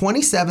 So it's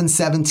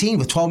 27-17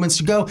 with 12 minutes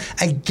to go.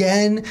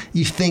 Again,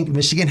 you think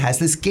Michigan has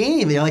this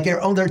game. They're like,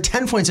 they're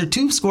 10 points. They're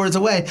 2 scores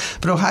away.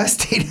 But Ohio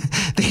State,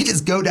 they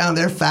just go down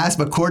there fast.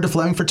 McCord to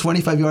Fleming for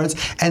 25 yards.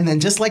 And then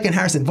just like in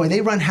Harrison, boy,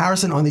 they run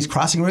Harrison on these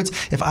crossing routes.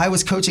 If I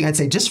was coaching, I'd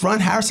say just run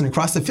Harrison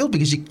across the field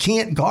because you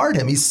can't guard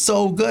him. He's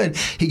so good.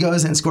 He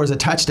goes and scores a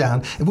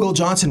touchdown. Will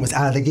Johnson was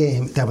out of the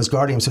game that was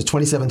guarding him, so it's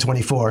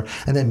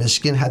 27-24. And then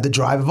Michigan had the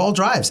drive of all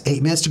drives.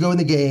 8 minutes to go in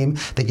the game.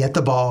 They get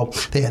the ball.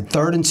 They had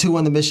 3rd and 2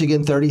 on the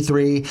Michigan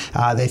 33.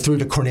 They threw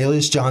to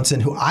Cornelius Johnson,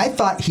 who I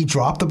thought he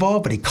dropped the ball,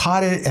 but he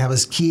caught it. And it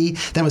was key.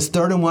 Then it was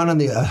 3rd and 1 on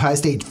the Ohio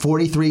State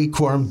 43.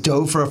 Corum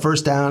dove for a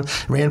first down,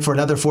 ran for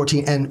another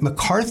 14. And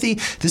McCarthy,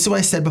 this is what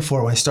I said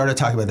before when I started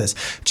talking about this.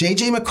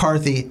 J.J.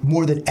 McCarthy,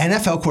 more than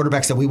NFL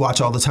quarterbacks that we watch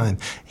all the time,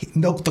 he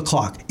milked the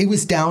clock. It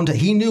was down to,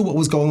 he knew what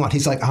was going on.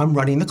 He's like, I'm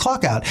running the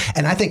clock out.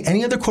 And I think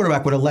any other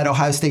quarterback would have let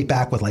Ohio State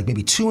back with like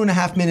maybe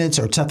 2.5 minutes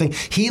or something.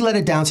 He let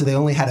it down so they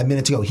only had a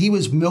minute to go. He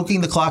was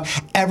milking the clock.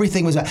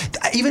 Everything was,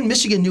 even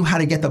Michigan knew how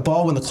to get the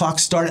ball when the clock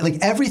started. Like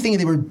everything,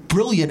 they were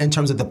brilliant in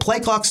terms of the play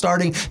clock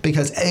starting,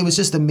 because it was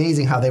just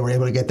amazing how they were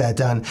able to get that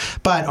done.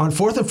 But on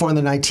 4th and 4 in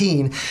the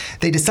 19,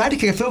 they decided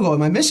to kick a field goal, and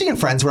my Michigan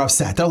friends were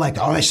upset. They're like,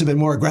 oh, they should have been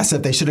more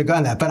aggressive. They should have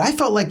done that. But I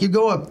felt like you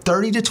go up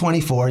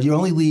 30-24, you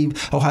only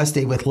leave Ohio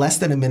State with less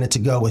than a minute to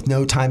go with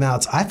no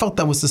timeouts. I felt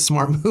that was the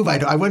smart move.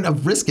 I wouldn't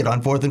have risked it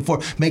on 4th and 4,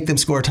 make them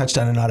score a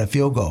touchdown and not a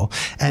field goal.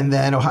 And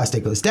then Ohio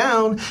State goes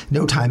down,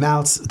 no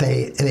timeouts.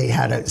 They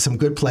had some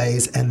good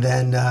plays, and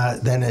then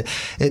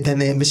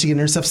Michigan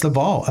intercepts the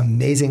ball.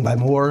 Amazing by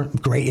Moore,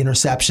 great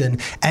interception.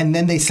 And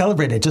then they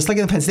celebrated, just like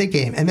in the Penn State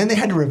game. And then they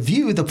had to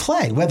review the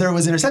play, whether it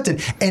was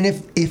intercepted. And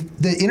if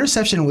the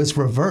interception was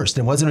reversed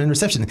and wasn't an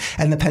interception,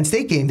 and the Penn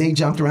State game, they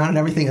jumped around and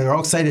everything, and they're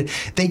all excited.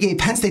 They gave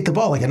Penn State the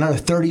ball like another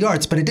 30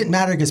 yards, but it didn't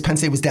matter because Penn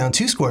State was down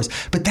 2 scores.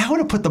 But that would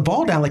have put the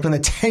ball down like on the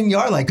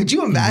 10-yard line. Could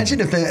you imagine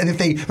if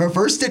they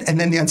reversed it, and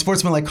then the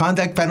unsportsmanlike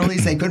conduct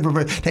penalties, they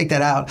couldn't take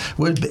that out?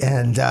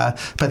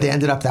 But they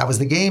ended up, that was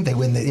the game. They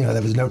win.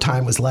 There was no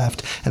time was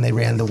left, and they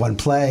ran the one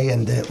play,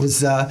 and it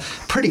was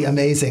pretty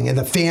amazing. And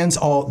the fans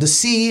all to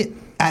see.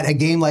 At a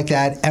game like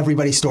that,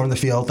 everybody stormed the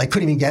field. They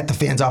couldn't even get the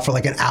fans off for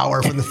like an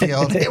hour from the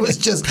field. It was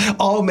just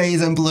all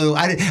maize and blue.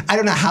 I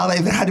don't know how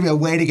there had to be a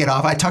way to get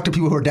off. I talked to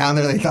people who were down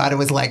there. They thought it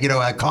was like,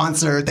 a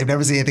concert. They've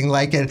never seen anything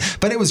like it.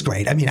 But it was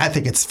great. I mean, I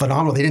think it's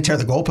phenomenal. They didn't tear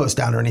the goalpost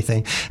down or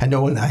anything. And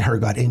no one I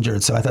heard got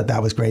injured. So I thought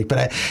that was great.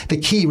 But the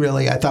key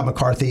really, I thought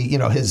McCarthy,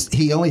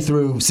 he only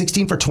threw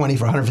 16 for 20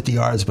 for 150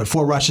 yards, but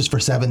 4 rushes for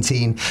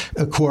 17.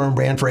 Corum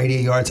ran for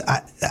 88 yards.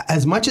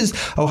 As much as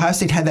Ohio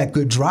State had that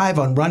good drive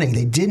on running,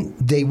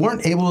 they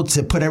weren't able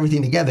to put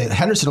everything together.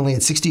 Henderson only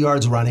had 60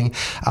 yards running.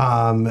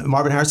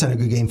 Marvin Harrison had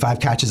a good game, 5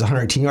 catches,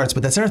 118 yards,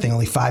 but that's another thing,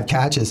 only 5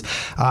 catches.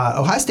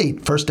 Ohio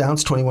State first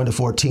downs,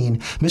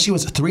 21-14. Michigan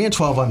was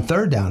 3-12 on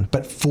third down,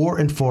 but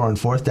 4-4 on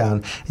fourth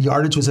down.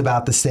 Yardage was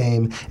about the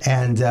same,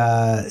 and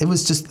it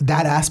was just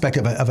that aspect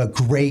of a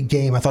great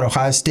game. I thought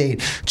Ohio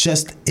State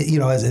just,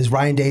 as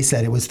Ryan Day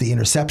said, it was the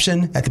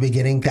interception at the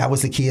beginning. That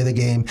was the key of the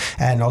game,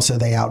 and also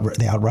they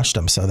outrushed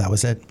them, so that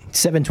was it.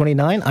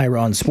 7:29,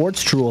 Ira On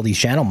Sports, True Oldies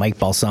Channel. Mike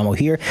Balsamo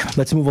here.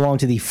 Let's move along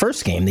to the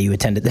first game that you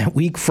attended that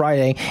week.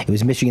 Friday, it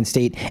was Michigan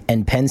State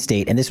and Penn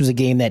State, and this was a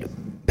game that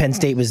Penn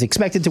State was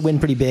expected to win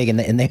pretty big, and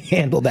they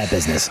handled that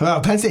business.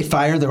 Well, Penn State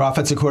fired their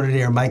offensive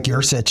coordinator, Mike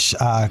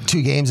Yurcich,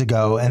 2 games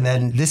ago, and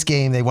then this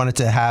game they wanted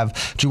to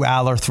have Drew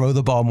Aller throw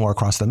the ball more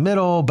across the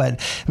middle, but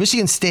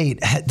Michigan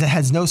State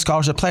has no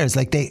scholarship players.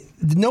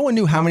 No one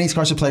knew how many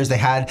scholarship players they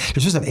had.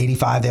 They're supposed to have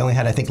 85. They only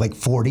had, I think, like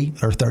 40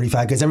 or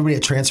 35 because everybody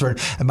had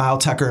transferred.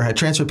 Miles Tucker had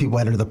transferred people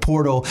into the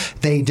portal.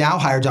 They now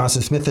hired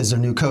Jonathan Smith as their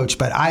new coach,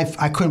 but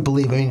I couldn't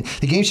believe. I mean,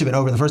 the game should have been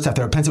over in the first half.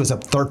 Penn State was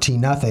up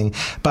 13-0,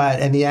 but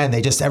in the end,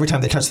 they just every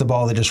time they touched the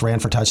ball, they just ran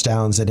for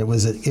touchdowns, and it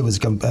was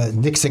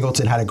Nick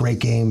Singleton had a great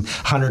game,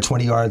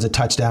 120 yards, a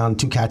touchdown,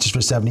 2 catches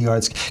for 70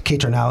 yards.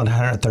 Katron Allen,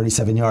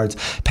 137 yards.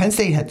 Penn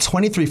State had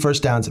 23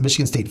 first downs.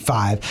 Michigan State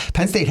 5.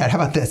 Penn State had, how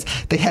about this?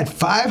 They had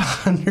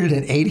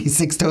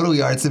 586 total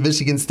yards to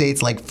Michigan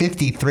State's like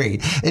 53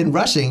 in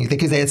rushing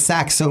because they had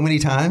sacked so many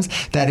times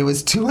that it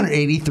was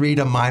 283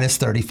 to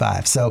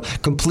 -35. So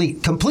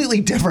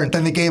completely different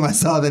than the game I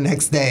saw the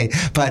next day,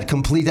 but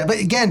complete. But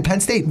again, Penn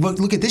State.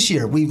 Look at this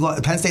year.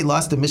 Penn State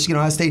lost to Michigan,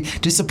 Ohio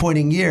State.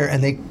 Disappointing year,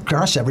 and they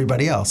crushed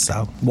everybody else.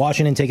 So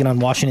Washington taking on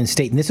Washington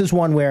State, and this is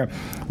one where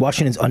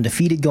Washington's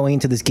undefeated going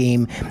into this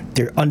game.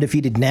 They're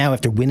undefeated now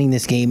after winning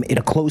this game in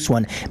a close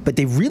one, but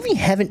they really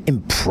haven't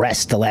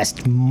impressed the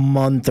last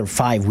month or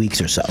 5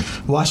 weeks or so.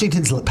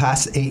 Washington's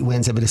past 8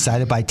 wins have been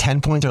decided by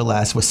 10 points or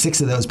less, with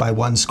 6 of those by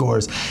 1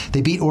 scores.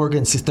 They beat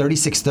Oregon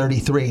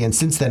 36-33, and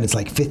since then it's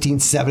like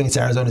 15-7 against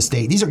Arizona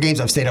State. These are games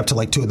I've stayed up to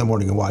like 2 in the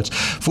morning and watched.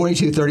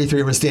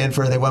 42-33 over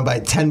Stanford. They won by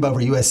 10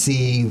 over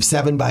USC,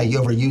 7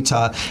 over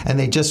Utah, and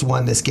they just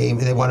won this game.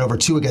 They won over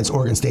 2 against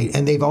Oregon State,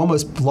 and they've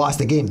almost lost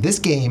the game. This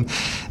game,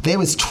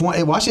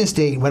 Washington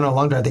State went on a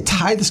long drive. They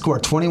tied the score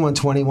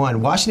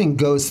 21-21. Washington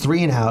goes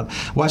 3 and out.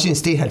 Washington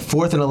State had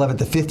 4th and 11 at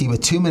the 50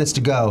 with 2 minutes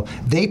to go.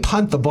 They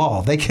punt the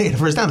ball. They get a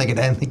first down. They could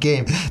end the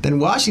game. Then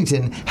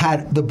Washington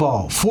had the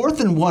ball. 4th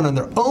and 1 on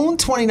their own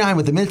 29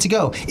 with a minute to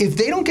go. If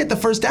they don't get the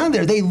first down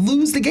there, they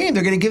lose the game.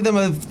 They're going to give them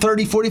a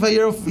 30,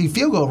 45-yard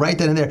field goal right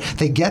then and there.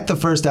 They get the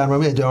first down.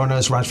 Romeo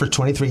Adorno's runs for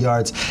 23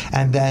 yards,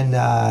 and then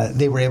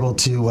they were able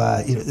to.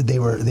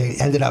 They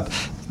ended up.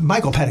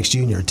 Michael Penix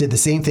Jr. did the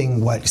same thing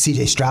what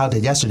C.J. Stroud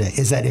did yesterday,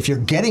 is that if you're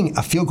getting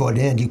a field goal at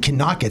the end, you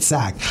cannot get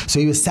sacked. So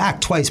he was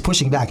sacked twice,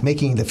 pushing back,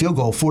 making the field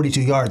goal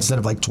 42 yards instead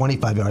of like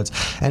 25 yards.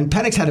 And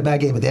Penix had a bad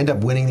game, but they ended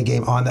up winning the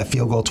game on that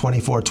field goal,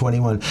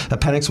 24-21.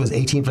 Penix was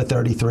 18 for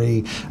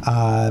 33,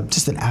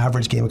 just an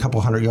average game, a couple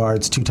 100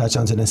 yards, 2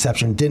 touchdowns, an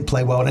interception. Didn't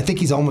play well, and I think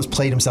he's almost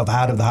played himself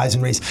out of the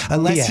Heisman race,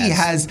 unless he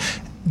has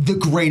the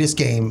greatest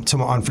game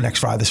on for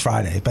this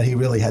Friday, but he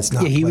really has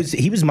not. Yeah,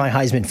 he was my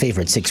Heisman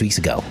favorite 6 weeks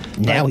ago.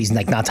 Now he's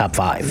like not top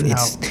 5. No.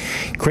 It's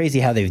crazy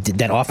how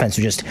that offense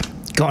was just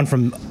gone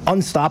from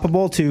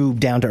unstoppable to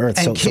down to earth.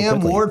 And so Cam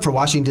quickly. Ward for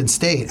Washington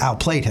State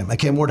outplayed him.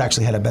 Cam Ward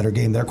actually had a better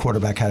game. Their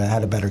quarterback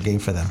had a better game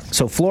for them.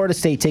 So Florida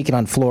State taking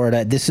on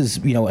Florida. This is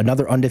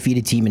another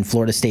undefeated team in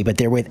Florida State, but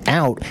they're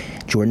without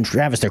Jordan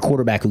Travis, their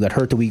quarterback, who got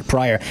hurt the week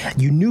prior.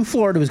 You knew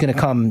Florida was going to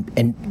come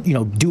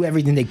and do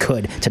everything they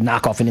could to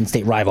knock off an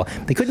in-state rival.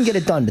 They couldn't get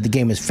it done, but the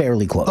game was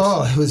fairly close.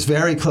 Oh, it was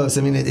very close.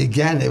 I mean,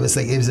 it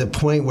was a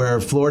point where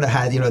Florida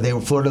had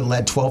Florida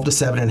led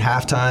 12-7 in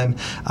halftime,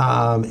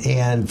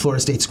 and Florida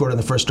State scored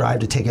on the first drive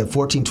to take a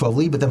 14-12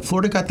 lead, but then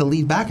Florida got the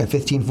lead back at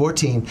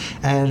 15-14,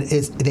 and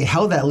they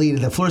held that lead,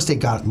 and then Florida State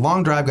got a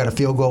long drive, got a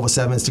field goal with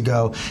 7 minutes to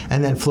go,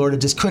 and then Florida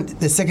just couldn't.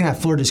 The second half,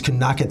 Florida just could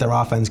not get their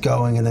offense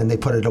going, and then they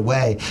put it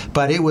away.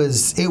 But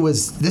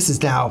this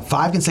is now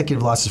 5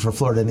 consecutive losses for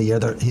Florida in the year.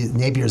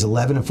 Napier's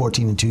 11-14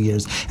 in 2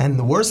 years, and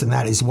the worst than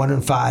that is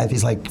 1-5.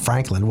 He's like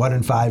Franklin,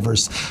 1-5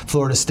 versus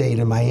Florida State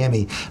and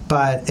Miami.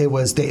 But it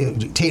was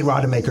Tate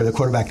Rodemaker, the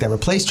quarterback that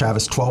replaced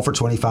Travis, 12 for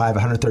 25,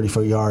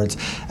 134 yards,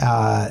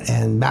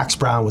 and Max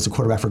Brown was the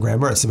quarterback for Graham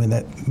Mertz. I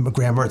mean,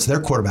 Graham Mertz,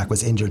 their quarterback,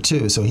 was injured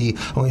too, so he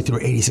only threw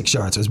 86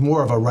 yards. It was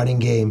more of a running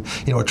game,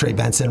 where Trey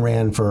Benson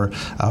ran for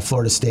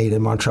Florida State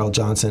and Montrell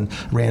Johnson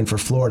ran for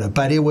Florida.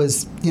 But it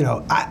was,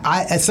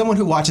 I as someone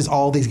who watches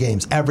all these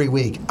games every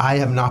week, I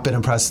have not been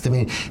impressed. I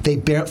mean,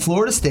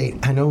 Florida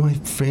State, I know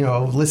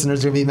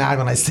listeners are going to be mad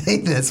when I say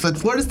this, but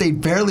Florida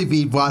State barely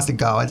beat Boston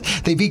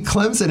College. They beat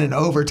Clemson in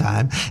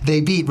overtime.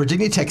 They beat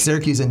Virginia Tech,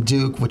 Syracuse, and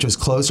Duke, which was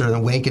closer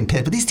than Wake and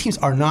Pitt. But these teams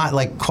are not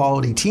like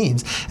quality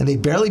teams, and they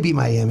barely beat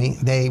Miami.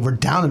 They were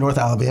down to North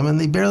Alabama, and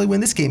they barely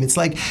win this game. It's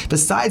like,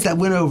 besides that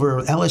win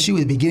over LSU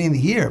at the beginning of the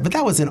year, but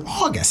that was in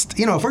August.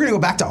 If we're going to go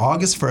back to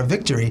August for a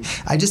victory,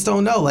 I just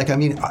don't know.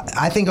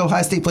 I think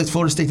Ohio State plays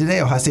Florida State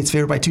today. Ohio State's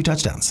favored by 2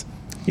 touchdowns.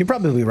 You're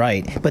probably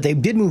right, but they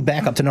did move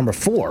back up to number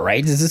 4,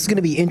 right? This is going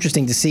to be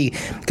interesting to see,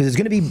 because there's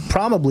going to be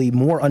probably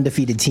more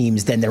undefeated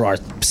teams than there are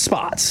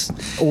spots.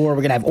 Or we're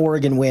going to have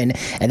Oregon win,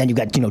 and then you've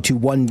got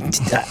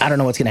 2-1. I don't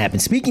know what's going to happen.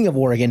 Speaking of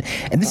Oregon,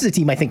 and this is a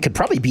team I think could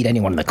probably beat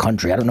anyone in the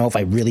country. I don't know if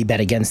I really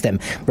bet against them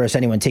versus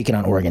anyone taking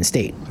on Oregon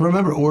State.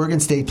 Remember, Oregon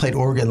State played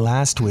Oregon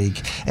last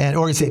week, and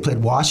Oregon State played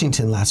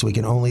Washington last week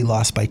and only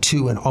lost by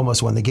 2 and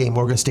almost won the game.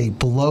 Oregon State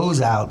blows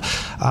out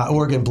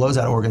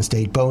Oregon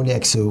State. Bo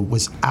Nix, who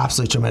was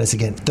absolutely tremendous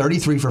again.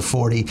 33 for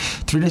 40,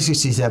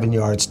 367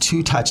 yards,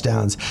 2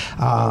 touchdowns.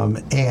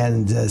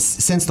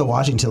 Since the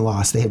Washington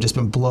loss, they have just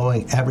been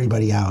blowing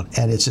everybody out.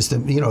 And it's just,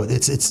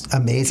 it's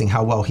amazing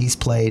how well he's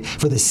played.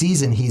 For the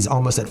season, he's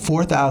almost at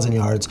 4,000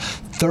 yards,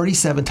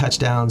 37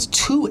 touchdowns,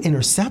 2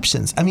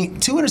 interceptions. I mean,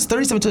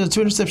 37 to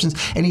 2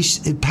 interceptions, and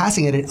he's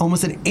passing it at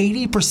almost an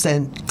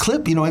 80%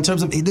 clip, in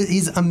terms of,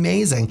 he's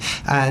amazing.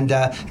 And,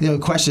 the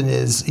question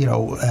is,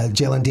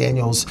 Jaden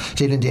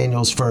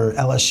Daniels for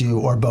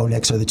LSU or Bo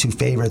Nix are the 2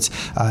 favorites.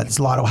 A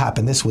lot will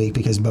happen this week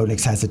because Bo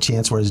Nix has the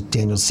chance, whereas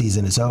Daniels'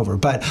 season is over.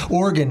 But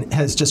Oregon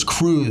has just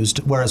cruised,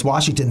 whereas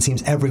Washington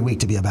seems every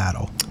week to be a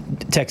battle.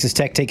 Texas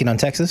Tech taking on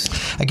Texas?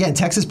 Again,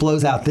 Texas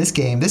blows out this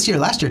game. Last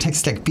year,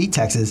 Texas Tech beat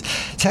Texas.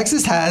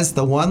 Texas has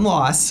the one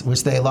loss,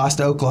 which they lost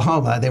to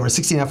Oklahoma. They were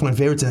 16.5-point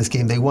favorites in this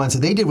game. They won, so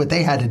they did what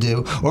they had to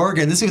do.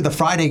 Oregon, this is the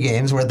Friday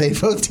games where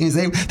both teams,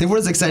 they weren't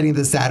as exciting as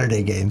the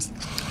Saturday games.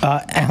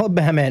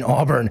 Alabama and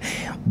Auburn,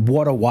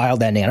 what a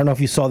wild ending. I don't know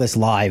if you saw this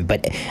live,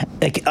 but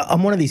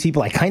I'm one of these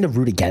people, I kind of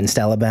root against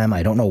Alabama.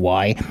 I don't know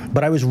why,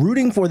 but I was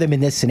rooting for them in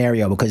this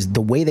scenario because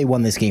the way they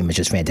won this game is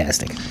just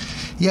fantastic.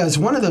 Yeah, it's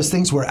one of those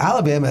things where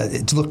Alabama,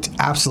 it looked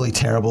absolutely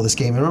terrible this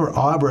game. Remember,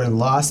 Auburn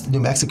lost New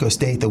Mexico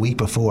State the week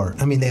before.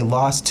 I mean, they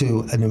lost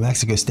to New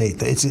Mexico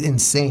State. It's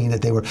insane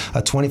that they were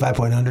a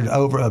 25-point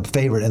over a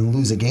favorite and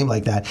lose a game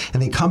like that,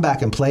 and they come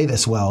back and play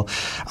this well.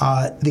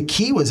 The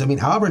key was,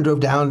 Auburn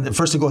drove down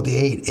first to go at the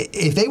 8.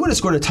 If they would have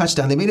scored a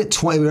touchdown, they made it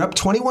 20. We were up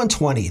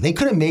 21-20. They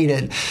could have made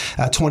it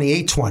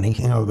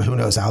 28-20. Who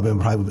knows?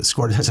 Alabama probably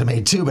scored a touchdown,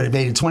 made 2, but it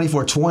made it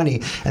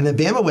 24-20. And then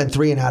Bama went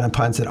 3 and out on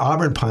punts, and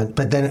Auburn punt,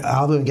 but then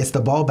Alabama gets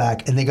the ball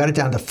back, and they got it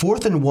down to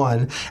 4th and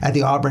 1 at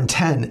the Auburn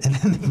 10, and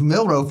then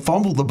Milroe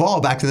fumbled the ball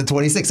back to the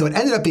 26. So it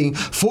ended up being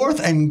 4th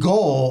and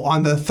goal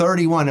on the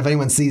 31. If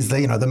anyone sees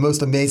the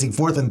most amazing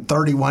 4th and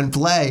 31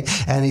 play,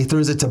 and he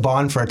throws it to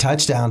Bond for a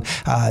touchdown.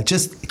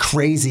 Just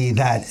crazy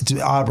that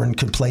Auburn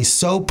could play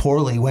so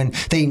poorly when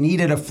they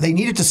needed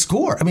to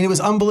score. It was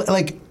unbelievable.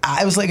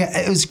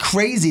 It was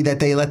crazy that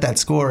they let that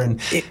score, and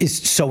it is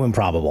so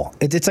improbable.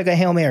 It's like a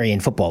Hail Mary in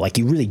football.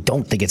 You really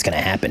don't think it's going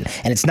to happen,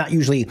 and it's not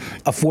usually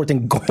a 4th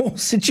and goal normal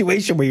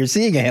situation where you're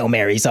seeing a Hail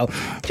Mary. So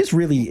just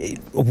really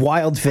a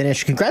wild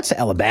finish. Congrats to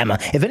Alabama.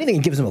 If anything,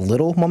 it gives them a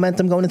little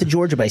momentum going into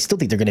Georgia, but I still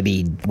think they're going to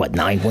be,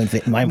 9-point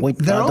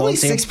They're only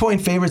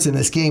 6-point favorites in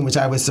this game, which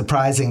I was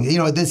surprising.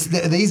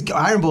 These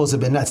Iron Bowls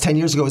have been nuts. 10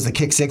 years ago was the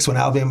kick six when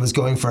Alabama was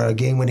going for a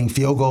game-winning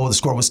field goal. The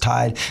score was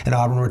tied, and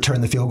Auburn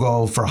returned the field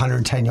goal for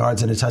 110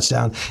 yards and a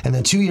touchdown. And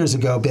then 2 years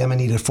ago, Bama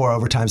needed 4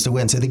 overtimes to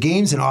win. So the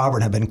games in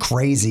Auburn have been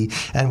crazy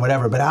and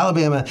whatever. But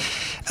Alabama,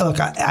 look,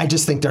 I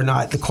just think they're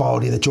not the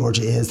quality that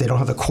Georgia is. They don't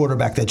have the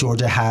quarterback that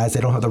Georgia has.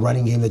 They don't have the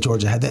running game that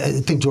Georgia had.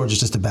 I think Georgia's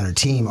just a better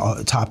team,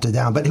 top to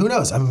down. But who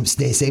knows?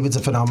 Saban's a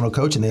phenomenal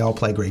coach, and they all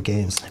play great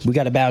games. We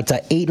got about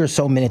 8 or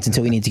so minutes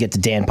until we need to get to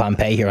Dan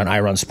Pompei here on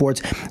Ira On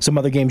Sports. Some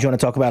other games you want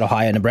to talk about?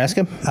 Iowa,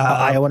 Nebraska?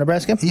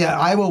 Yeah,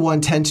 Iowa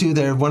won 10-2.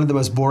 They're one of the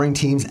most boring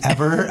teams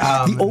ever.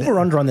 The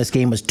over-under on this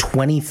game was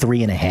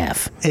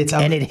 23.5.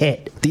 And it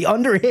hit. The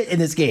under hit in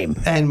this game.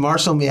 And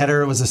Marshall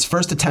Mietter was his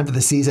first attempt of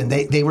the season.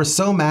 They were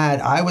so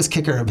mad. Iowa's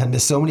kicker had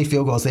missed so many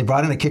field goals. They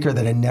brought in a kicker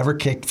that had never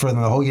kicked for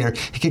them the whole year.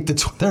 He kicked the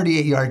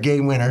 38-yard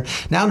game winner.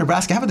 Now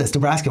Nebraska, how about this?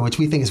 Nebraska, which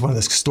we think is one of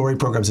the story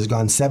programs, has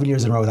gone 7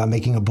 years in a row without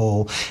making a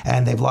bowl,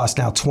 and they've lost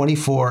now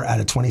 24 out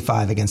of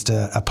 25 against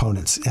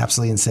opponents.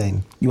 Absolutely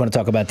insane. You want to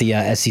talk about the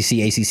SEC,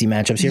 ACC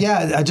matchups here?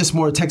 Yeah, just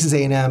more Texas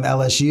A&M,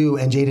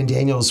 LSU, and Jaden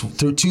Daniels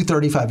threw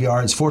 235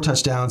 yards, 4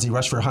 touchdowns. He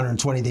rushed for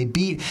 120. They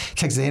beat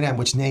Texas A&M,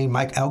 which named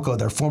Mike Elko,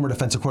 their former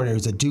defensive coordinator,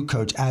 who's a Duke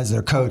coach, as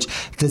their coach.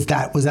 Was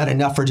that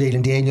enough for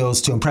Jaden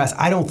Daniels to impress?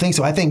 I don't think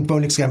so. I think Bo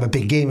Nix's going to have a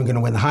big game and going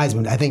to win the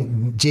Heisman. I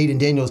think Jaden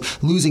Daniels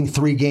losing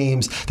 3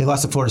 games, they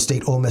lost to Florida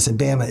State, Ole Miss, and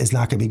Bama, is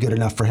not going to be good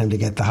enough for him to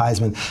get the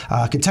Heisman.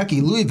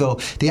 Kentucky, Louisville,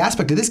 the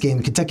aspect of this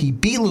game, Kentucky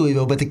beat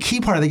Louisville, but the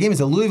key part of the game is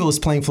that Louisville is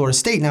playing Florida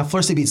State. Now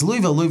Florida State beats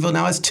Louisville. Louisville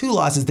now has 2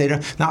 losses.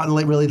 They're not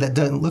really, that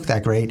doesn't look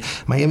that great.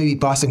 Miami beat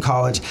Boston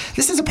College.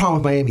 This is a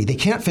problem with Miami. They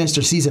can't finish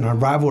their season on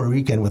rivalry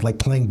weekend with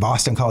playing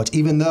Boston College,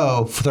 even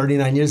though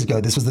 39 years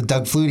ago this was the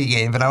Doug Flutie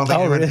game, but I don't think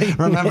anyone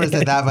remembers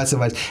that much so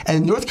much.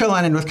 And North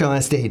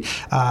Carolina State,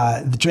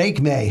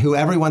 Drake May, who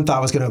everyone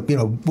thought was going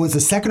to, was the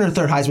second or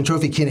third Heisman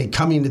Trophy candidate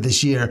coming into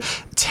this year.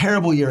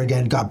 Terrible year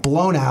again. Got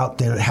blown out.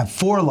 They have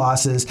 4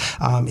 losses.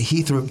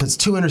 He puts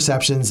 2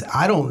 interceptions.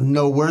 I don't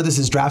know where this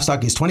is draft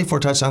stock. He's 24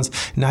 touchdowns,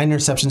 9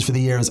 interceptions for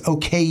the year. It was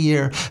okay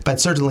year, but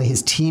certainly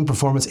his team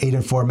performance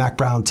 8-4. Mac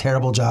Brown,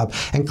 terrible job.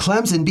 And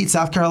Clemson beat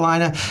South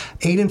Carolina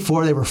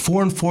 8-4. They were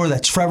 4-4.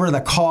 That Trevor,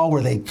 that call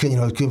where they,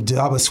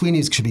 Dabo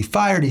Sweeney should be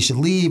fired. He should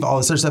leave. All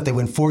this other stuff. They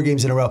win 4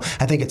 games in a row.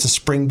 I think it's a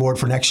springboard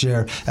for next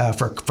year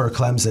for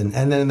Clemson.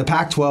 And then in the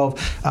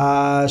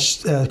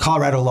Pac-12,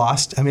 Colorado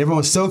lost. I mean, everyone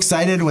was so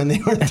excited when they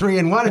were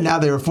 3-1, and now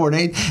they were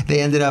 4-8.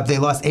 They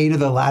lost 8 of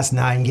the last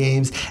 9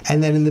 games.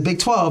 And then in the Big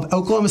 12,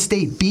 Oklahoma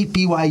State beat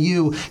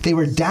BYU. They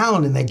were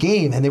down in that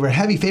game, and they were a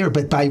heavy favorite,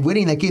 but by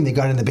winning that game, they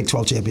got in the Big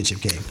 12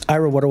 championship game.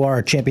 Ira, what do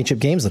our championship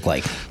games look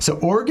like? So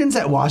Oregon's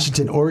at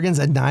Washington. Oregon's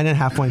a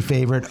 9.5-point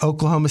favorite.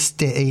 Oklahoma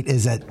State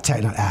is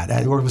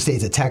Oklahoma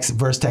State's at Texas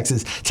versus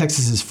Texas.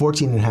 Texas is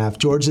 14.5.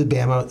 Georgia,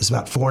 Bama is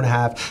about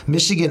 4.5.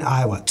 Michigan,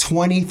 Iowa,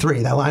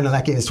 23. That line on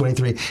that game is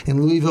 23.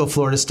 And Louisville,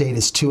 Florida State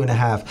is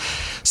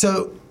 2.5.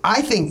 So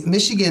I think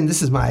Michigan,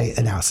 this is my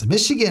analysis,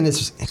 Michigan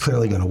is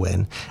clearly going to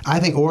win. I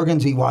think Oregon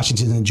beat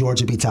Washington and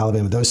Georgia beats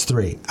Alabama, those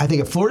 3. I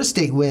think if Florida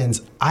State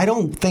wins, I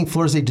don't think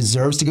Florida State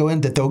deserves to go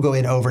in, that they'll go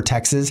in over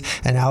Texas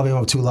and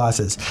Alabama with 2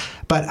 losses.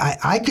 But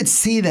I could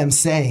see them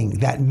saying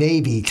that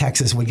maybe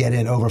Texas would get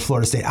in over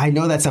Florida State. I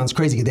know that sounds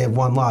crazy because they have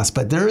 1 loss,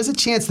 but there is a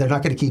chance they're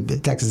not going to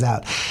keep Texas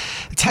out.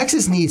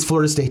 Texas needs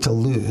Florida State to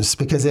lose,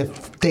 because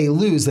if they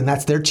lose, then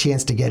that's their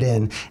chance to get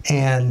in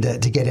and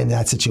to get in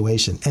that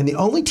situation. And the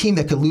only team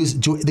that could lose,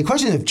 the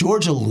question is if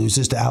Georgia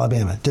loses to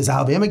Alabama, does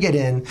Alabama get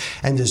in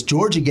and does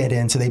Georgia get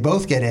in? So they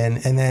both get in,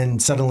 and then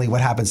suddenly what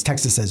happens?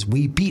 Texas says,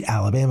 we beat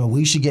Alabama,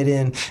 we should get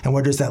in, and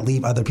where does that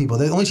leave other people?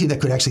 The only team that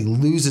could actually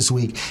lose this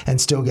week and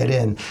still get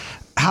in.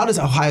 How does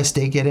Ohio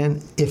State get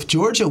in? If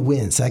Georgia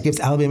wins, that gives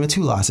Alabama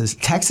 2 losses.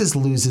 Texas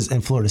loses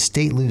and Florida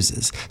State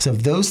loses. So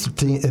if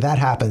that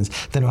happens,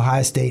 then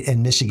Ohio State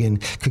and Michigan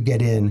could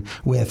get in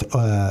with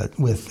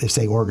if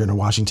say Oregon or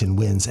Washington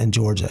wins and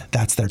Georgia.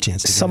 That's their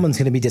chance. Someone's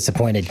going to be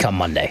disappointed come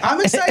Monday.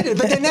 I'm excited,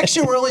 but then next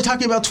year we're only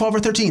talking about 12 or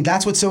 13.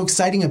 That's what's so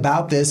exciting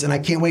about this, and I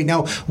can't wait.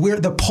 Now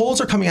the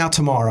polls are coming out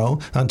tomorrow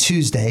on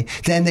Tuesday.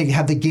 Then they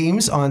have the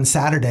games on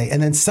Saturday,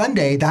 and then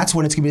Sunday. That's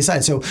when it's going to be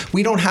decided. So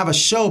we don't have a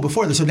show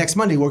before this. So next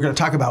Monday we're going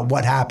to talk about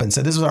what happened.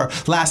 So this is our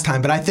last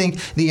time, but I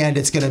think the end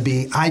it's going to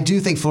be, I do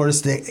think Florida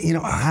State,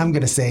 I'm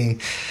going to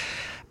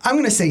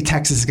say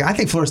Texas. I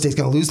think Florida State's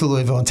going to lose to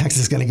Louisville and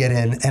Texas is going to get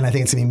in, and I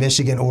think it's going to be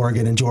Michigan,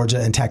 Oregon, and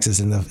Georgia and Texas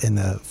in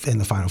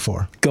the Final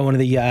Four. Going to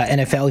the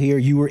NFL here,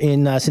 you were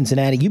in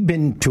Cincinnati. You've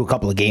been to a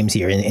couple of games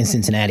here in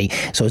Cincinnati,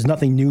 so it's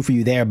nothing new for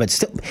you there, but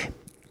still,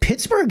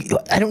 Pittsburgh,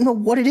 I don't know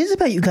what it is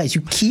about you guys.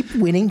 You keep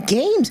winning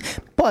games,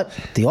 but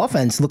the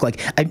offense looked like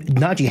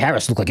Najee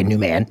Harris looked like a new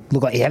man.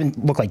 He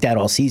haven't looked like that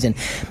all season.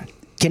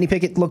 Kenny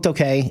Pickett looked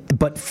okay,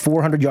 but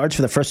 400 yards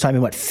for the first time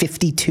in,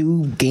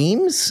 52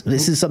 games?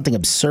 This is something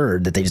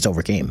absurd that they just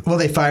overcame. Well,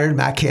 they fired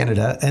Matt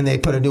Canada, and they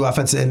put a new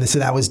offense in, so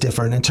that was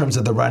different in terms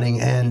of the running.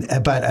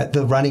 But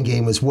the running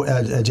game was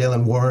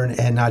Jalen Warren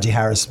and Najee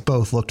Harris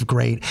both looked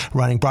great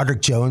running.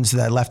 Broderick Jones,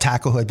 the left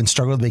tackle who had been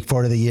struggling the big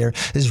forward of the year,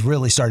 is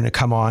really starting to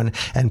come on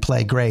and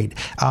play great.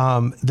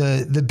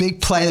 The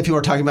big play that people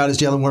are talking about is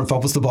Jalen Warren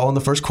fumbles the ball in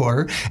the first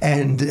quarter,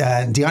 and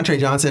DeAndre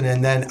Johnson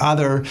and then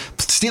other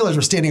Steelers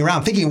were standing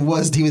around thinking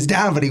he was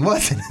down, but he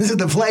wasn't. So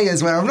the play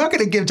is where I'm not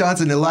going to give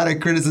Johnson a lot of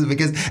criticism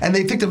and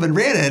they picked him and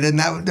ran it, and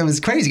that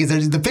was crazy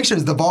because the picture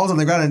is the ball's on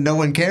the ground and no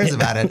one cares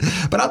about it.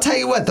 But I'll tell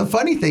you what, the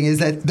funny thing is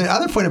that the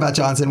other point about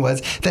Johnson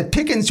was that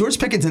George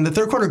Pickens in the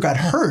third quarter got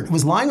hurt,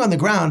 was lying on the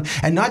ground,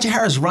 and Najee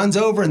Harris runs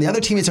over and the other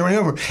teammates are running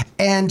over,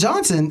 and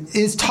Johnson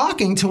is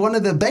talking to one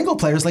of the Bengal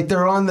players like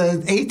they're on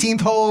the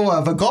 18th hole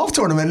of a golf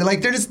tournament, and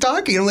like they're just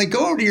talking. I'm like,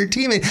 go over to your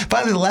teammate.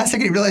 Finally, the last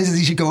second he realizes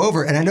he should go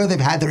over, and I know they've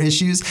had their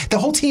issues. The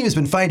whole team has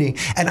been fighting,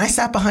 and I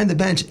sat behind the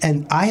bench,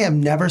 and I have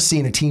never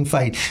seen a team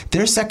fight.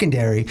 Their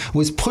secondary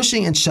was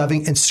pushing and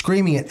shoving and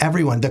screaming at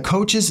everyone. The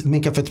coaches,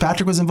 Minka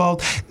Fitzpatrick was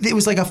involved. It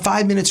was like a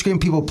 5-minute scream.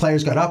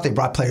 Players got up, they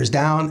brought players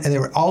down, and they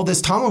were all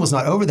this. Tomlin was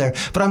not over there,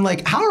 but I'm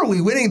like, how are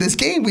we winning this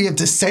game? We have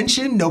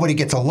dissension. Nobody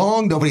gets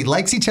along. Nobody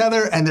likes each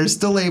other, and they're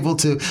still able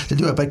to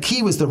do it. But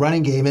key was the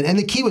running game, and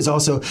the key was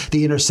also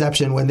the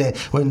interception when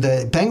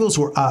the Bengals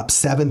were up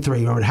 7-3.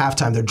 Remember at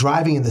halftime, they're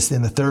driving in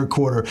the third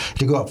quarter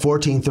to go up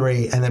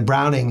 14-3, and then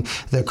Browning,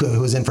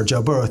 who was in for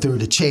Joe Burrow, threw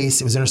to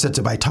Chase. It was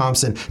intercepted by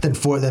Thompson. Then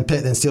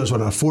Steelers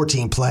went on a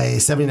 14-play,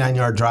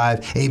 79-yard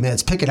drive, 8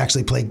 minutes. Pickett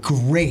actually played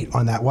great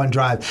on that one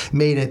drive,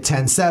 made it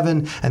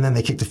 10-7, and then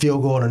they kicked a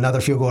field goal and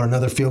another field goal and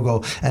another field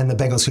goal, and the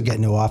Bengals could get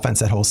no offense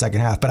that whole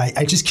second half. But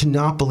I just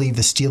cannot believe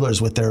the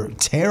Steelers with their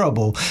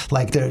terrible,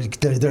 like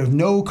there's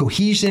no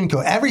cohesion,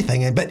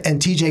 everything.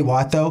 And T.J.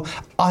 Watt though,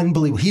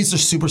 unbelievable. He's a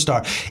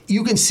superstar.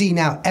 You can see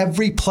now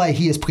every play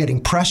he is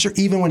getting pressure,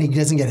 even when he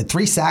doesn't get it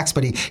 3 sacks,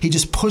 but he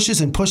just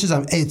pushes and pushes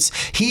on.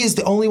 He is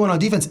the only one on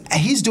defense.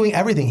 He's doing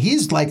everything.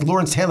 He's like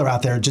Lawrence Taylor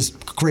out there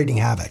just creating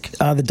havoc.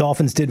 The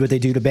Dolphins did what they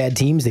do to bad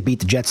teams. They beat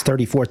the Jets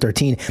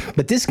 34-13.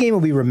 But this game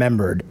will be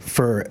remembered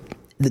for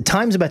the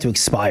time's about to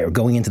expire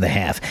going into the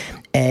half.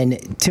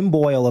 And Tim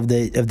Boyle of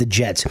the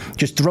Jets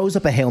just throws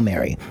up a Hail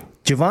Mary.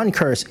 Javon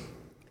Curse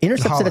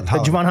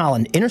Javon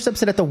Holland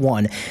intercepts it at the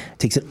 1,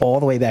 takes it all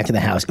the way back to the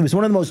house. It was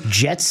one of the most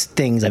Jets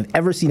things I've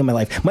ever seen in my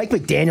life. Mike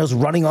McDaniel's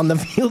running on the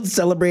field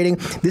celebrating.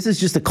 This is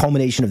just a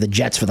culmination of the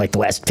Jets for like the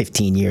last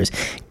 15 years.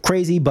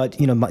 Crazy, but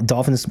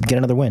Dolphins get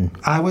another win.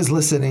 I was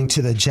listening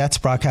to the Jets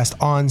broadcast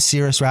on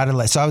Sirius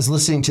Radio. So I was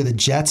listening to the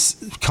Jets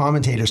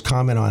commentators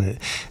comment on it.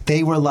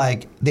 They were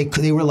like,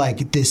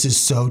 this is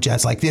so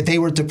Jets. Like they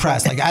were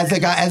depressed. Like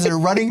as they're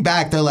running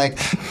back, they're like,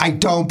 I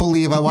don't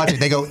believe I'm watching.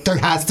 They go, there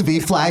has to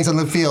be flags on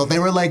the field. They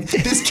were like,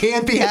 this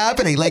can't be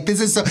happening. Like this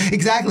is so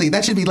exactly.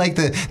 That should be like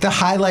the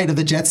highlight of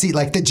the Jets seat.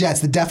 Like the Jets,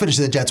 the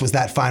definition of the Jets was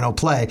that final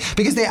play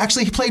because they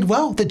actually played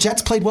well. The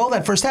Jets played well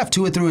that first half.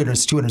 2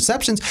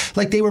 interceptions.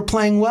 Like they were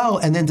playing well,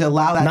 and then to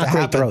allow that not to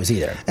happen. Not great throws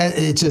either. And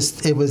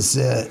it was.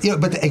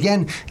 But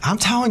again, I'm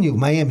telling you,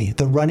 Miami,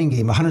 the running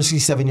game,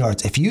 167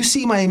 yards. If you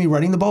see Miami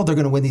running the ball, they're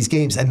going to win these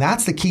games, and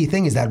that's the key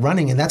thing is that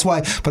running, and that's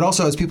why. But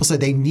also, as people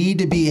said, they need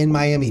to be in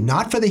Miami,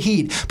 not for the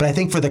heat, but I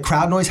think for the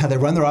crowd noise, how they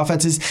run their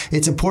offenses.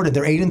 It's important.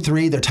 They're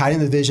 8-3. They're tied in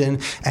the division,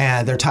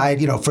 and they're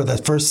tied, for the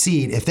first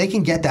seed. If they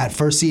can get that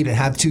first seed and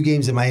have 2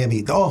 games in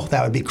Miami,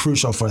 that would be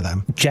crucial for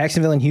them.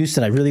 Jacksonville and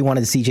Houston, I really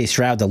wanted C.J.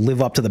 Stroud to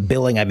live up to the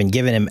billing I've been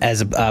giving him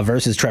as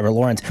versus Trevor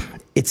Lawrence.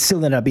 It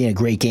still ended up being a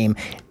great game.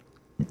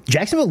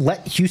 Jacksonville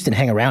let Houston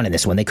hang around in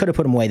this one. They could have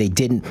put them away. They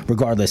didn't.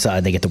 Regardless,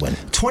 they get the win.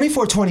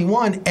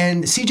 24-21,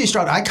 and C.J.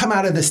 Stroud, I come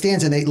out of the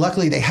stands, and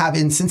luckily they have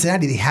in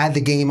Cincinnati, they had the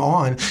game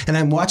on, and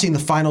I'm watching the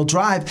final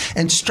drive,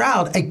 and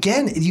Stroud,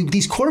 again,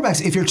 these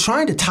quarterbacks, if you're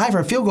trying to tie for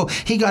a field goal,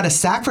 he got a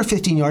sack for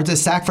 15 yards, a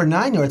sack for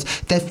 9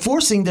 yards, that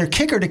forcing their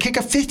kicker to kick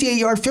a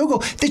 58-yard field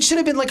goal. That should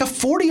have been like a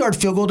 40-yard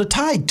field goal to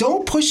tie.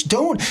 Don't push,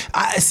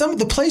 some of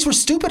the plays were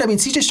stupid. I mean,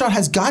 C.J. Stroud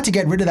has got to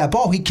get rid of that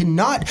ball. He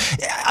cannot,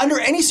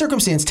 under any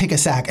circumstance, take a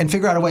sack and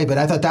figure out a way, but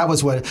I thought that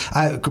was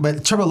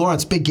but Trevor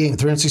Lawrence, big game,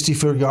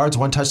 364 yards,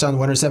 1 touchdown,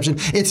 1 interception.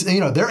 It's,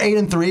 they're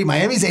 8-3.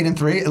 Miami's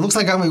 8-3. It looks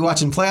like I'm going to be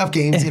watching playoff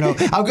games.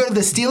 I'll go to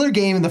the Steeler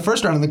game in the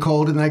first round in the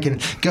cold, and then I can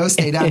go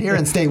stay down here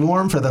and stay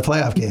warm for the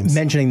playoff games.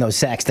 Mentioning those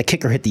sacks, the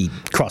kicker hit the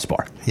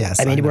crossbar. Yes.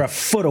 I mean, we're a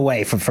foot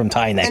away from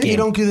tying that game. And if you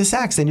don't do the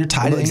sacks, then you're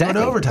tied and go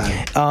to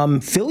overtime.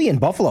 Philly and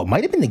Buffalo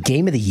might have been the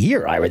game of the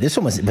year, Ira. This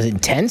one was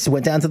intense. It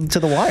went down to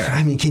the wire.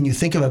 I mean, can you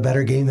think of a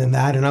better game than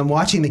that? And I'm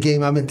watching the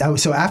game.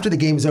 So after the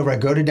game is over, I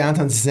go to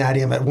downtown Cincinnati.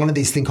 I'm at one of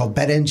these things called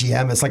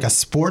BetMGM. It's like a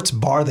sports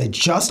bar. They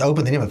just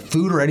opened. They didn't have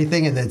food or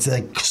anything, and it's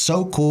like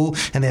so cool.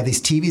 And they have these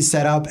TVs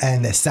set up,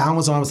 and the sound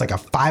was on. It was like a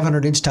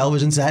 500-inch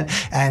television set,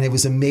 and it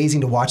was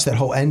amazing to watch that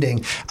whole ending.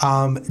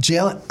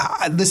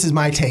 Jalen, this is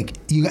my take.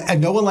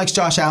 No one likes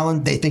Josh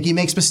Allen. They think he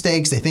makes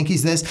mistakes. They think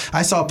he's this.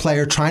 I saw a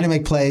player trying to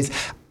make plays.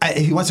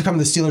 if he wants to come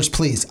to the Steelers,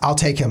 please, I'll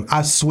take him.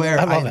 I swear.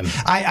 I love him.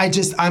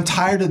 I'm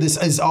tired of this.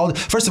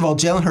 First of all,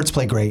 Jalen Hurts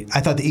played great.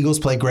 I thought the Eagles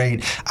played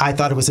great. I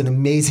thought it was an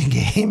amazing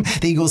game.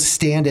 The Eagles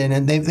stand in,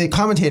 and the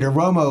commentator,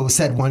 Romo,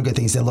 said one good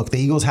thing. He said, look, the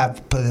Eagles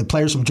have the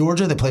players from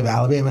Georgia, they play with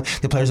Alabama,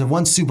 the players have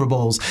won Super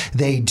Bowls.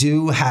 They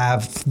do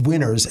have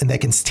winners, and they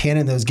can stand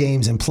in those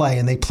games and play,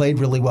 and they played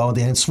really well at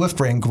the end. Swift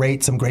ran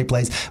some great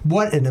plays.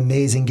 What an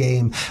amazing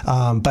game.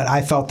 But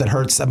I felt that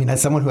Hurts,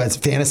 as someone who has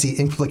fantasy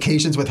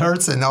implications with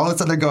Hurts and all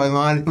this other going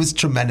on, it was a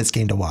tremendous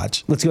game to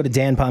watch. Let's go to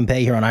Dan Pompei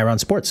here on Ira On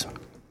Sports.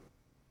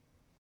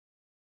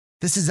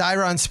 This is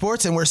Ira On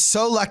Sports, and we're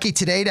so lucky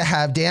today to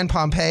have Dan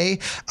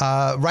Pompei,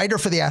 writer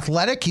for The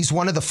Athletic. He's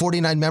one of the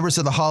 49 members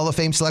of the Hall of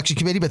Fame Selection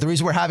Committee, but the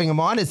reason we're having him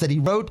on is that he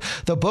wrote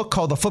the book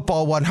called The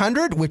Football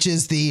 100, which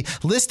is the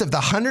list of the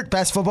 100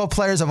 best football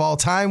players of all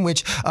time,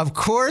 which, of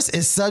course,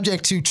 is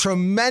subject to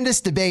tremendous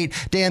debate.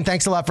 Dan,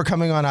 thanks a lot for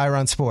coming on Ira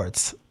On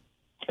Sports.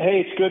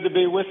 Hey, it's good to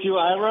be with you,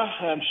 Ira.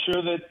 I'm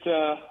sure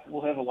that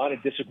we'll have a lot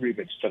of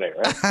disagreements today,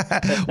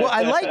 right? Well,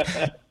 I like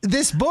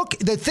this book.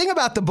 The thing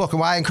about the book and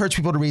why I encourage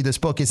people to read this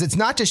book is it's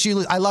not just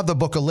you. I love the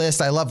book of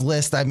lists. I love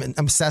lists. I'm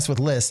obsessed with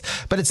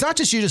lists. But it's not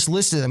just you just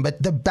listed them,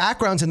 but the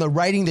backgrounds and the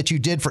writing that you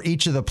did for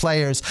each of the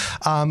players,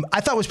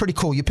 I thought was pretty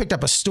cool. You picked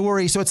up a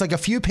story, so it's like a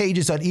few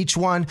pages on each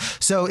one.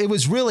 So it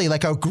was really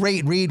like a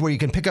great read where you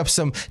can pick up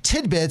some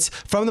tidbits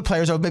from the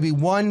players or maybe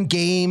one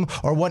game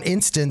or one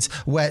instance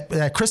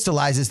that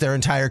crystallizes their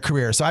entire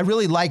career. So I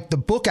really like the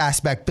book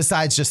aspect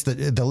besides just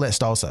the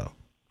list also.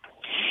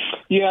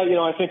 Yeah,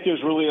 I think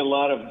there's really a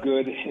lot of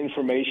good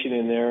information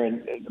in there,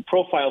 and the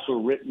profiles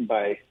were written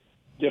by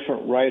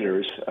different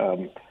writers.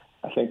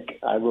 I think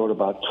I wrote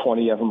about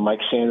 20 of them.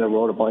 Mike Sander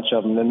wrote a bunch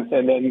of them,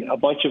 and then a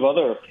bunch of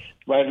other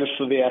writers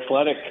for The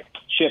Athletic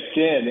chipped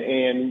in,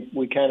 and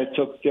we kind of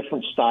took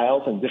different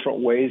styles and different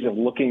ways of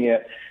looking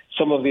at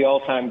some of the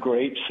all-time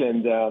greats,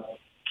 and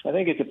I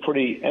think it's a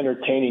pretty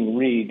entertaining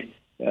read,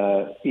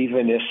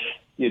 even if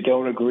you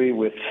don't agree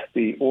with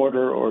the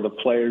order or the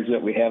players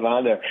that we have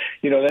on there.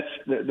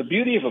 That's the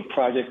beauty of a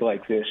project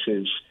like this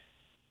is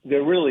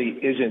there really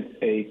isn't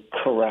a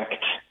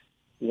correct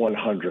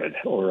 100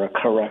 or a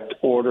correct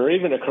order,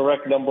 even a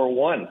correct number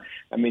one.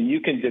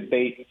 You can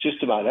debate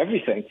just about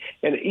everything.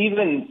 And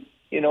even,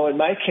 in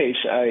my case,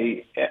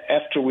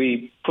 after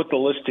we put the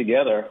list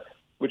together,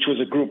 which was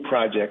a group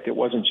project, it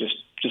wasn't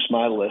just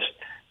my list,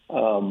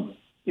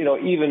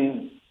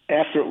 even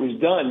after it was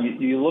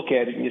done, you look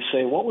at it and you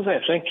say, what was I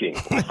thinking?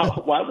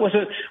 Why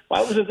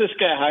wasn't this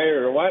guy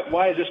hired, or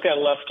why is this guy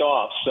left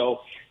off? So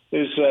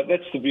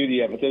that's the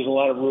beauty of it. There's a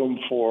lot of room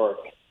for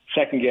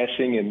second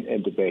guessing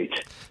and debate.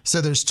 So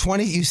there's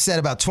you said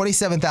about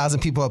 27,000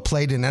 people have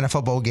played in an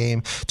NFL bowl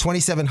game,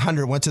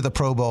 2,700 went to the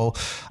Pro Bowl,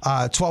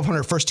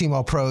 1,200 first team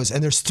All Pros,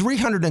 and there's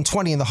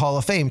 320 in the Hall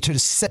of Fame. To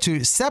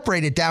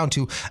separate it down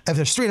to, if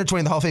there's 320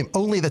 in the Hall of Fame,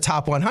 only the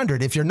top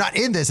 100. If you're not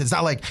in this, it's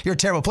not like you're a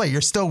terrible player.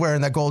 You're still wearing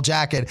that gold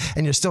jacket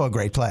and you're still a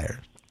great player.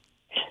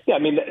 Yeah,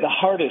 the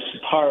hardest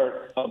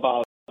part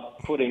about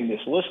putting this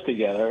list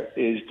together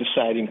is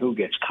deciding who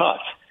gets cut,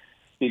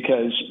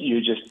 because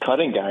you're just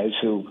cutting guys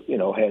who,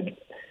 had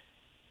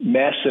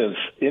massive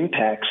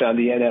impacts on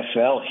the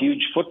NFL,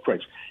 huge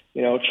footprints.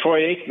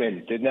 Troy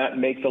Aikman did not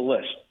make the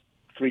list,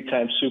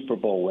 3-time Super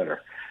Bowl winner.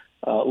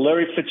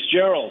 Larry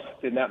Fitzgerald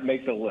did not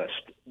make the list,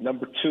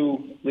 number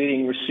 2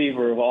 leading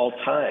receiver of all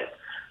time.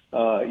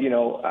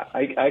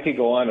 I could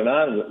go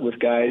on with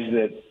guys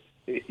that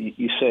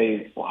you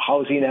say, well,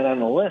 how is he not on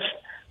the list?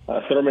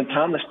 Thurman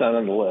Thomas not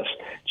on the list.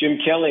 Jim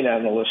Kelly not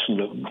on the list from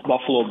the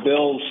Buffalo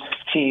Bills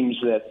teams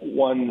that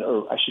won,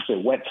 or I should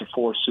say went to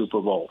 4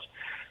 Super Bowls.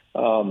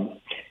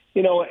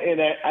 And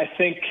I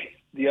think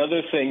the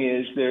other thing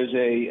is there's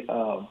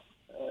a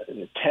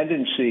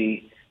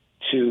tendency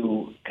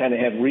to kind of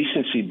have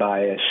recency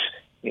bias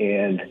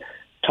and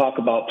talk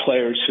about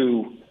players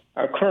who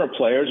are current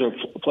players or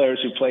players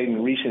who played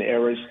in recent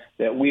eras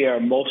that we are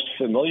most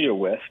familiar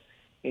with,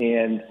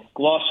 and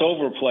gloss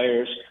over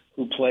players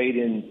who played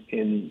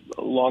in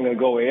long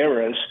ago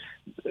eras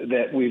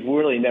that we've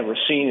really never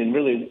seen and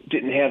really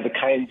didn't have the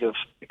kinds of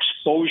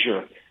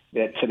exposure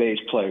that today's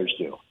players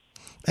do.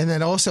 And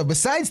then also,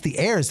 besides the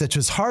errors, that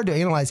was hard to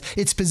analyze,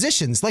 it's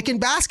positions. Like in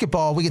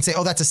basketball, we can say,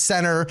 oh, that's a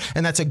center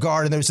and that's a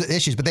guard, and there's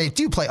issues. But they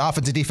do play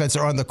offense and defense.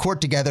 They're on the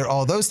court together,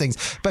 all those things.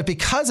 But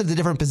because of the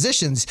different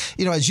positions,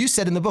 as you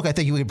said in the book, I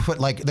think you could put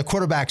like the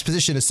quarterback's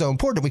position is so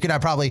important. We could have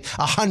probably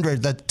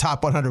 100, the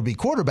top 100 be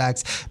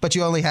quarterbacks, but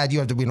you have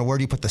to, where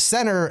do you put the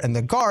center and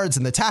the guards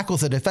and the tackles,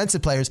 the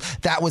defensive players?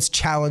 That was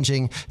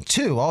challenging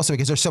too, also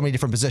because there's so many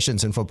different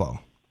positions in football.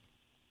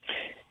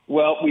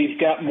 Well, we've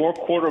got more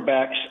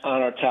quarterbacks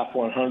on our top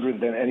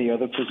 100 than any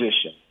other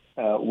position,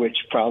 which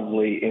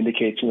probably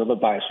indicates another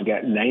bias. We've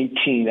got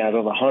 19 out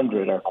of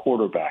 100 are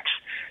quarterbacks.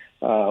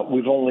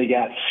 We've only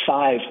got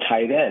 5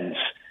 tight ends,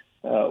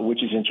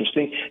 which is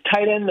interesting.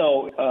 Tight end,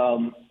 though,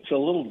 is a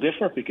little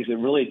different because it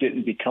really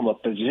didn't become a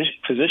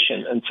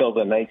position until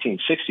the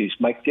 1960s.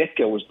 Mike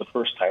Ditka was the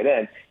first tight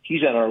end.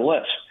 He's on our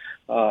list.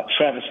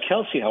 Travis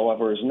Kelce,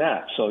 however, is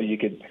not, so you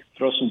could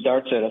throw some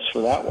darts at us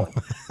for that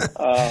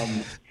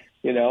one.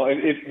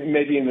 if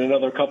maybe in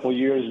another couple of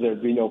years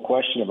there'd be no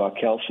question about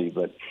Kelsey,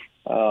 but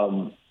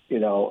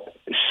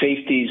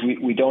safeties,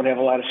 we don't have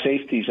a lot of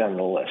safeties on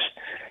the list.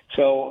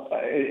 So,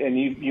 and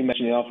you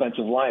mentioned the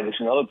offensive line. It's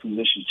another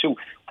position too.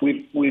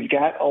 We've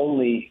got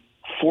only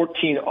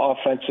 14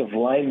 offensive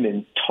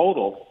linemen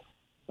total,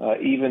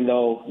 even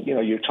though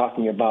you're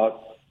talking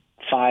about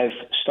 5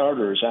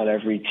 starters on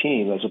every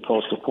team as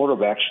opposed to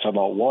quarterbacks. You're talking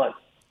about 1.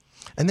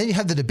 And then you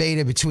have the debate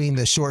in between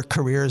the short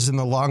careers and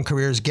the long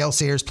careers. Gale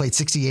Sayers played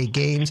 68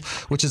 games,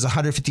 which is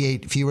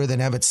 158 fewer than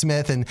Emmitt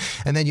Smith. And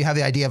then you have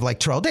the idea of like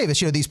Terrell Davis,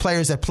 these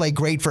players that play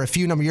great for a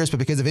few number of years, but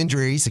because of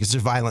injuries, because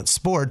it's a violent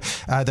sport,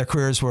 their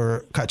careers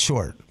were cut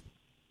short.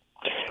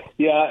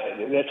 Yeah,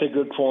 that's a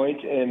good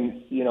point.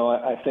 And,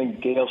 I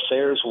think Gale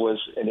Sayers was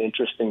an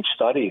interesting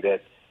study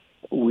that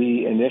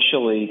we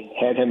initially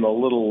had him a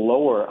little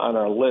lower on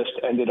our list,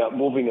 ended up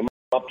moving him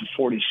up to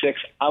 46.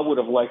 I would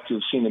have liked to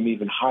have seen him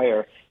even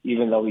higher,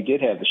 even though he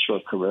did have the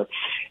short career.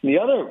 And the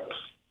other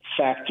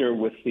factor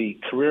with the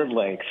career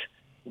length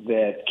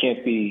that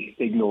can't be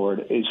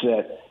ignored is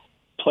that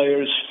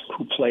players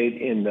who played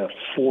in the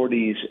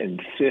 40s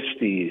and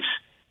 50s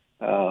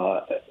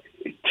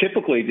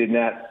typically did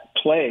not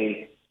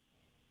play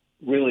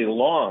really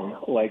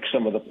long, like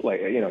some of the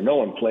no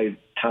one played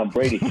Tom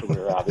Brady's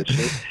career,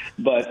 obviously,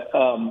 but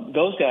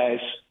those guys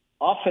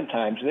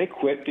oftentimes they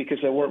quit because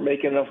they weren't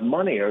making enough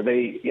money, or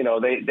they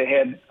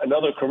had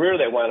another career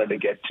they wanted to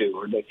get to,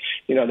 or they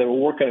were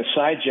working a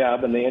side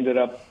job and they ended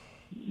up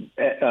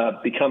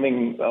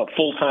becoming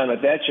full time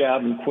at that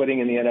job and quitting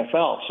in the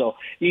NFL. So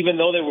even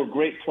though they were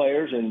great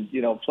players and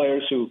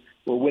players who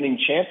were winning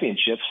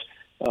championships,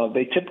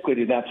 they typically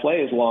did not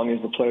play as long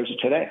as the players of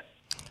today.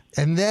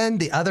 And then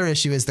the other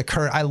issue is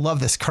I love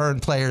this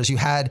current players. You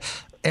had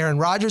Aaron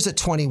Rodgers at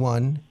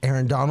 21,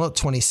 Aaron Donald at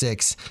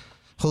 26,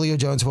 Julio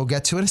Jones, we'll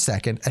get to in a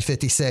second, at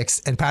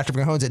 56, and Patrick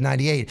Mahomes at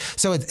 98.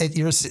 So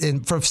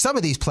for some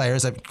of these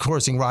players, of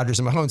course, Rodgers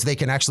and Mahomes, they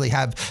can actually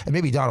have, and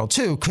maybe Donald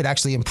too, could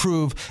actually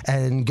improve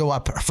and go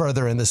up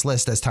further in this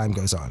list as time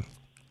goes on.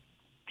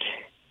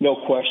 No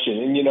question.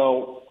 And,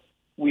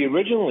 we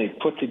originally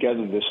put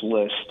together this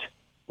list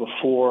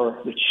before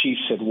the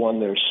Chiefs had won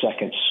their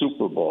second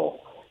Super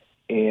Bowl,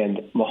 and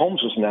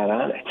Mahomes was not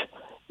on it.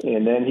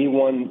 And then he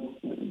won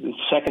the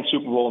second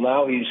Super Bowl.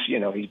 Now he's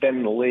been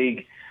in the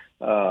league,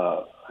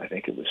 I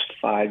think it was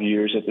 5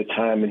 years at the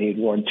time, and he'd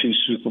won 2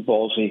 Super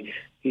Bowls.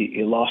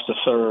 He lost a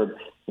third.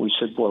 We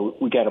said, boy,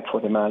 we got to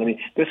put him on. I mean,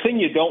 the thing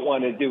you don't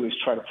want to do is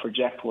try to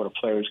project what a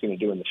player is going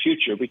to do in the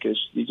future, because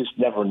you just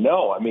never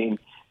know. I mean,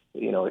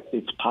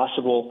 it's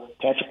possible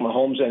Patrick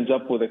Mahomes ends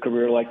up with a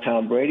career like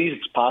Tom Brady's.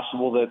 It's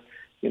possible that,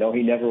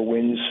 he never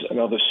wins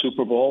another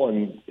Super Bowl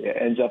and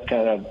ends up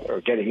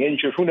or getting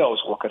injured. Who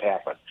knows what could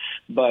happen?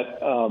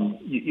 But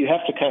you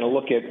have to kind of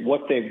look at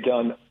what they've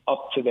done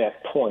up to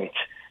that point.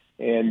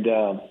 And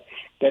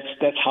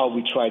that's how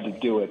we tried to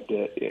do it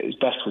as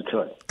best we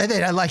could. And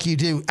then, like you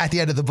do, at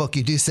the end of the book,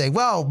 you do say,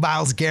 well,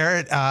 Myles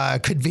Garrett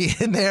could be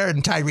in there,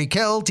 and Tyreek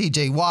Hill,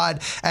 T.J.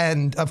 Watt,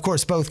 and, of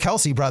course, both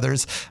Kelsey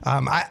brothers.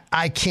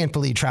 I can't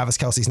believe Travis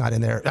Kelsey's not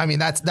in there. I mean,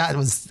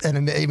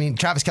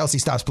 Travis Kelsey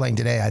stops playing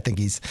today. I think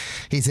he's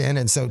in,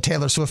 and so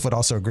Taylor Swift would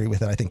also agree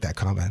with it. I think that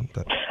comment.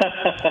 But.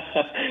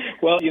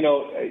 Well,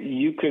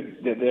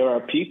 there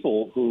are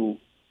people who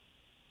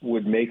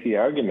would make the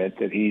argument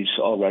that he's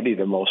already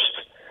the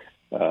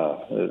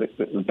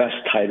best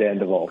tight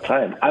end of all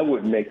time. I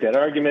wouldn't make that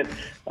argument.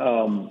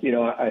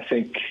 I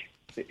think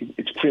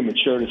it's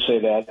premature to say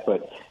that,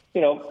 but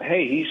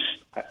hey,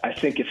 I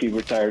think if he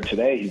retired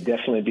today, he'd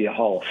definitely be a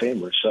Hall of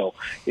Famer. So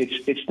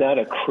it's not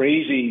a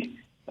crazy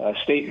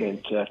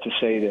statement to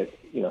say that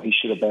he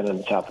should have been in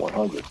the top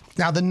 100.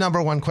 Now, the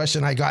number one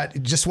question I got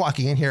just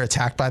walking in here,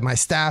 attacked by my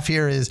staff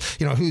here, is,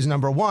 who's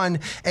number one?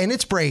 And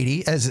it's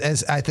Brady,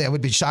 as I think I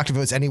would be shocked if it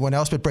was anyone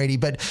else but Brady.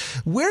 But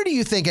where do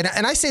you think, and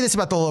I say this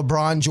about the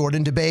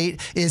LeBron-Jordan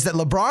debate, is that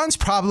LeBron's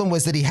problem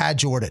was that he had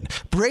Jordan.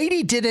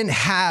 Brady didn't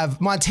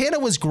have, Montana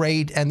was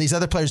great, and these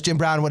other players, Jim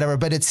Brown, whatever,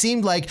 but it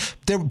seemed like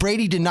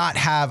Brady did not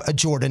have a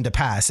Jordan to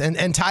pass.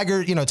 And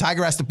Tiger,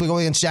 Tiger has to go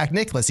against Jack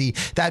Nicklaus.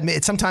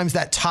 It's sometimes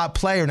that top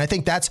player, and I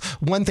think that's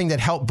one thing that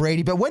helped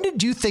Brady. But when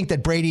did you think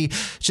that Brady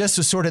just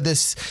was sort of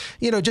this,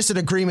 just an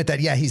agreement that,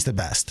 yeah, he's the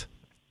best?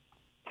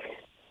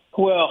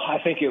 Well, I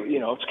think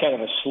it's kind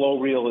of a slow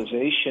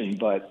realization,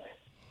 but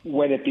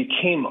when it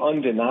became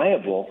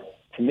undeniable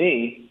to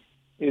me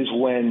is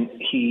when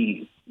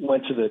he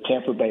went to the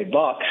Tampa Bay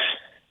Bucks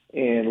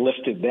and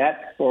lifted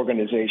that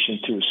organization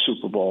to a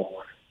Super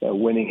Bowl,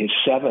 winning his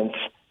 7th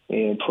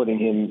and putting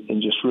him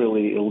in just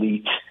really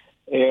elite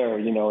air,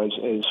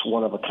 as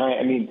one of a kind.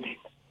 I mean,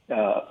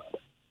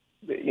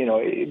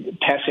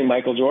 passing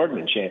Michael Jordan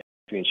in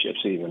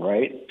championships even,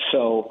 right?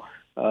 So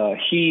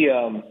he,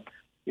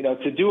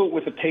 to do it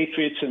with the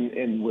Patriots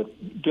and with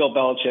Bill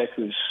Belichick,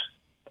 who's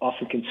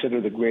often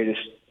considered the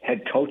greatest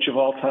head coach of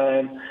all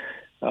time,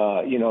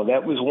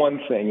 that was one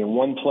thing in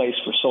one place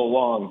for so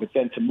long. But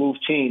then to move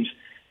teams,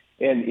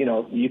 and,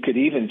 you could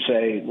even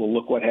say, well,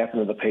 look what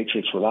happened to the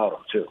Patriots without him,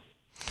 too.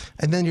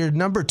 And then your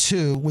number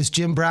 2 was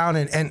Jim Brown.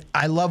 And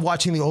I love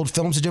watching the old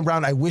films of Jim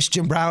Brown. I wish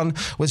Jim Brown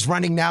was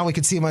running now. We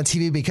could see him on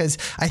TV, because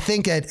I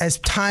think as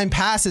time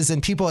passes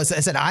and people, as I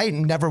said, I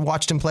never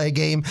watched him play a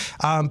game.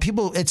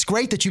 It's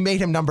great that you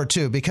made him number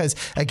 2, because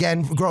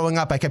again, growing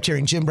up, I kept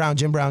hearing Jim Brown,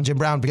 Jim Brown, Jim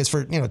Brown, because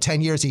for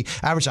 10 years he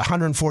averaged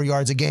 104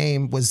 yards a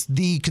game, was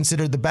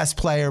considered the best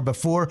player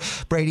before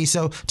Brady.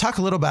 So talk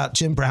a little about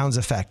Jim Brown's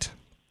effect.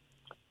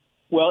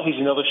 Well, he's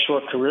another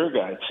short career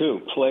guy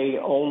too. Played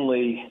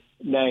only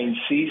 9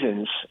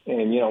 seasons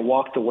and,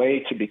 walked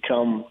away to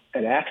become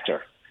an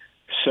actor.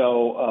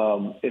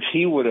 So if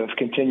he would have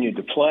continued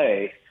to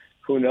play,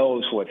 who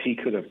knows what he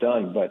could have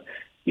done. But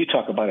you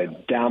talk about a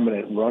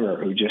dominant runner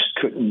who just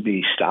couldn't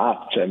be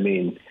stopped. I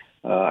mean,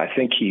 I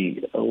think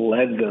he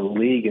led the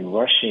league in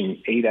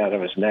rushing 8 out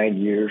of his 9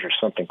 years or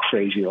something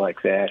crazy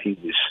like that. He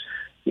was,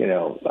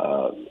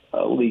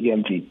 a league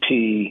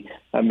MVP.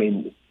 I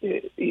mean,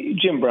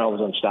 Jim Brown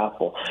was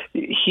unstoppable.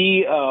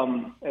 He,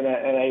 and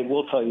I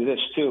will tell you this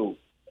too.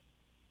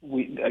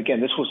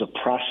 This was a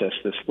process,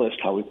 this list,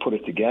 how we put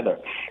it together.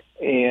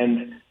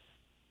 And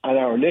on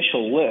our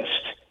initial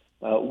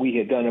list, we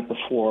had done it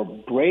before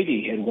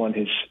Brady had won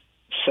his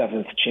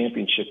 7th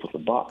championship with the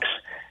Bucs.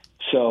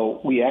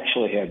 So we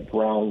actually had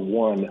Brown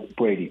 1,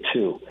 Brady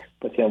 2.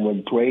 But then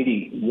when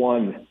Brady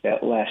won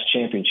that last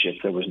championship,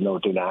 there was no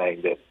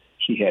denying that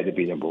he had to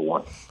be number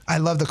 1. I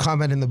love the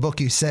comment in the book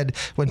you said,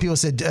 when people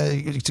said,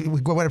 we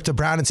went up to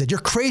Brown and said,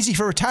 "You're crazy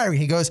for retiring."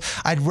 He goes,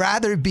 "I'd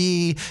rather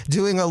be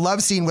doing a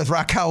love scene with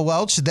Raquel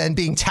Welch than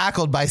being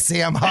tackled by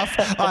Sam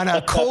Huff on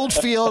a cold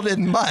field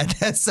in mud."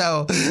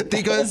 So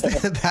because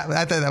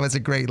I thought that was a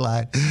great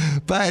line.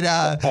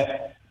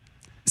 But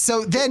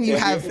so then you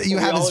have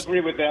all agree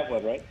with that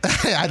one, right?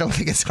 I don't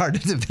think it's hard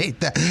to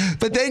debate that.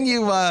 But then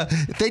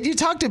you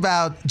talked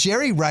about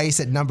Jerry Rice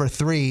at number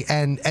 3,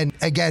 and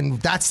again,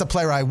 that's the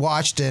player I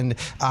watched, and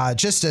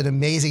just an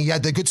amazing. You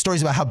had the good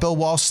stories about how Bill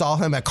Walsh saw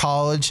him at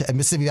college at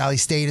Mississippi Valley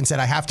State and said,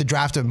 "I have to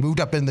draft him." Moved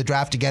up in the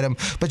draft to get him,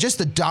 but just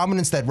the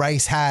dominance that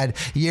Rice had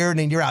year in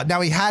and year out. Now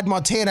he had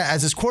Montana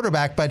as his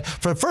quarterback, but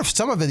for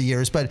some of the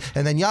years,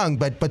 and then Young,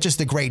 but just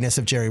the greatness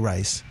of Jerry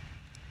Rice.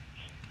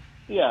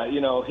 Yeah,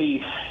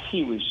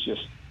 he was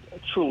just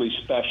truly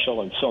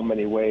special in so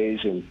many ways.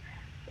 And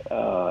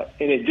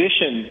in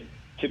addition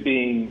to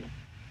being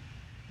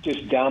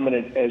just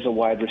dominant as a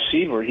wide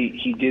receiver,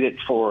 he did it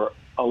for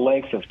a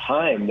length of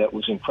time that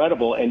was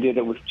incredible, and did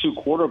it with 2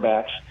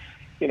 quarterbacks.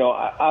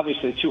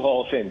 Obviously 2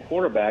 Hall of Fame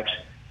quarterbacks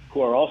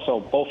who are also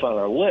both on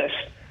our list,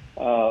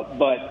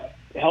 but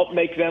helped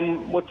make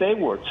them what they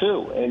were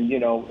too. And,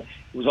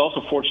 was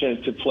also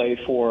fortunate to play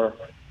for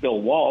Bill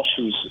Walsh,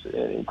 who's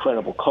an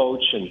incredible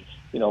coach and,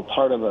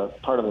 part of a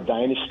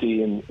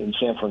dynasty in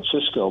San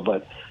Francisco,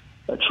 but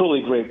a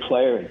truly great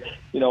player.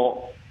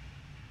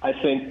 I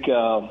think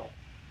the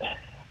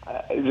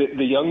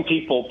young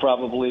people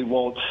probably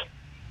won't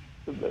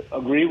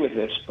agree with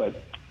this,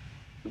 but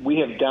we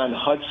have Don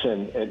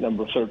Hudson at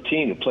number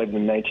 13, who played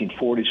in the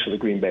 1940s for the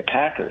Green Bay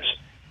Packers.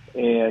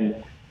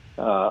 And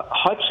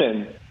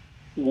Hudson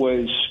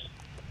was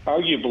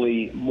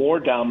arguably more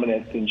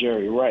dominant than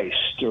Jerry Rice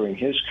during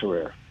his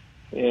career.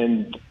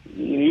 And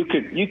you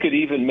could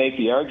even make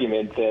the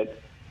argument that,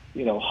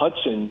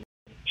 Hudson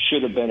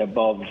should have been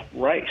above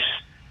Rice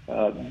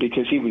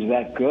because he was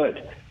that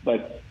good.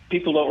 But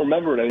people don't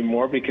remember it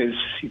anymore because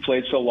he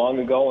played so long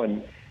ago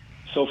and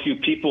so few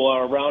people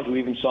are around who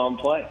even saw him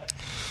play.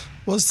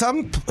 Well,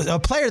 a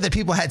player that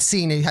people had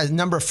seen, he has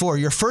number 4.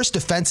 Your first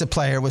defensive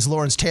player was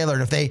Lawrence Taylor,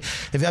 and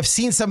if I've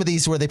seen some of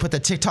these where they put the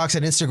TikToks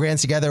and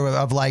Instagrams together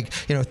of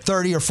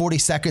 30 or 40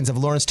 seconds of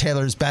Lawrence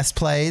Taylor's best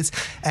plays,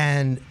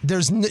 and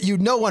there's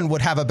no one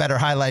would have a better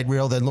highlight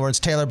reel than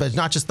Lawrence Taylor, but it's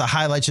not just the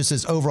highlights, just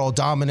his overall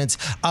dominance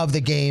of the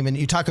game. And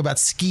you talk about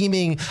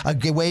scheming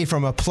away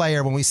from a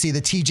player. When we see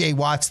the TJ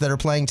Watts that are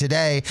playing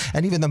today,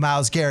 and even the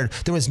Myles Garrett,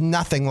 there was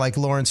nothing like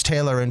Lawrence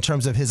Taylor in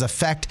terms of his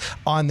effect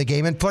on the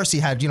game. And plus,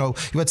 you had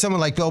someone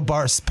like Bill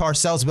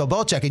Parcells, Bill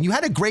Belichick, and you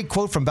had a great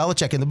quote from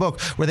Belichick in the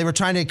book where they were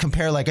trying to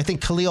compare, I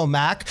think Khalil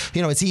Mack,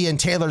 is he in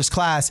Taylor's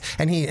class,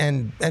 and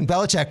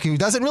Belichick, who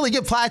doesn't really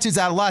give platitudes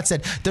out a lot,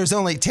 said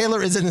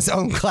Taylor is in his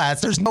own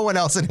class. There's no one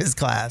else in his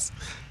class.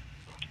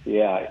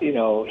 Yeah,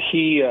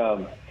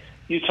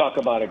 you talk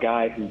about a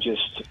guy who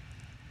just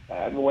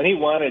when he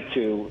wanted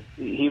to,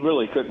 he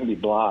really couldn't be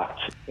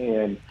blocked,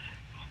 and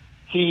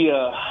he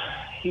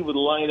would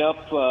line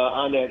up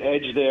on that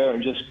edge there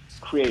and just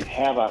create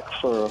havoc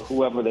for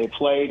whoever they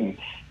played. And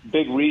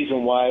big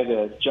reason why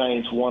the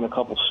Giants won a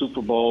couple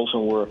Super Bowls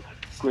and were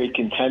great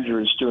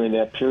contenders during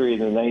that period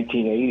in the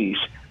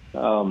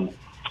 1980s.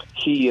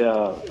 He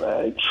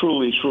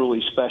truly,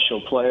 truly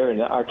special player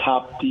and our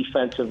top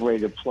defensive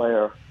rated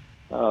player.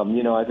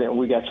 I think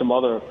we got some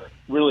other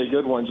really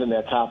good ones in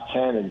that top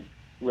 10, and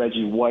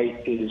Reggie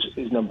White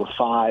is number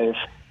 5.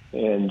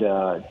 And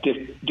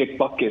Dick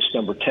Butkus,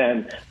 number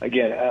 10,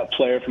 again, a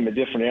player from a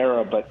different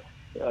era, but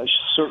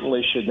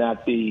certainly should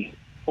not be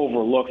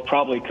overlooked.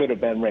 Probably could have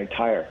been ranked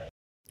higher.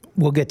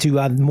 We'll get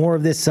to more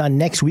of this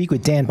next week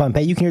with Dan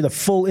Pompei. You can hear the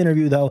full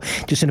interview, though,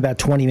 just in about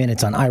 20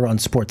 minutes on Ira On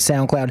Sports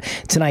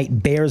SoundCloud.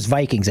 Tonight,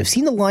 Bears-Vikings. I've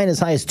seen the line as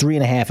high as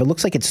 3.5. It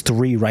looks like it's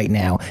 3 right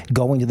now,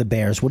 going to the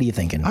Bears. What are you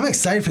thinking? I'm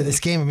excited for this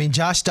game. I mean,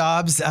 Josh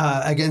Dobbs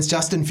against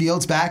Justin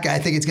Fields back. I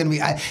think it's going to be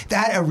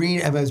that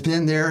arena. I've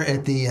been there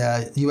at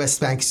the U.S.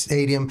 Bank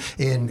Stadium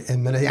in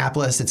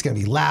Minneapolis. It's going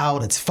to be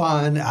loud. It's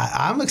fun.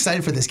 I'm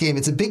excited for this game.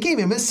 It's a big game.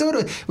 And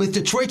Minnesota, with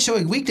Detroit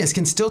showing weakness,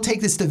 can still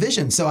take this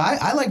division. So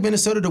I like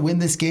Minnesota to win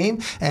this game.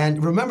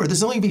 And remember,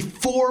 there's only going to be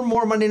 4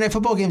 more Monday Night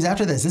Football games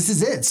after this. This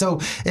is it. So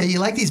you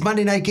like these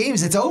Monday night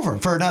games, it's over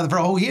for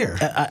a whole year.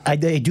 I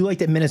do like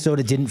that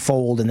Minnesota didn't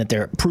fold and that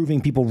they're proving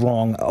people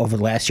wrong over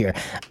the last year.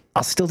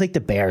 I'll still take the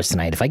Bears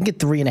tonight. If I can get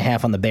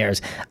 3.5 on the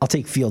Bears, I'll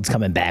take Fields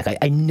coming back.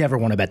 I never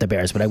want to bet the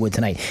Bears, but I would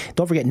tonight.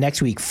 Don't forget, next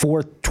week,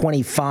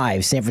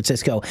 4:25, San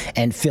Francisco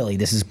and Philly.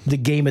 This is the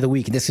game of the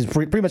week. This is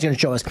pretty much going to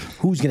show us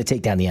who's going to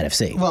take down the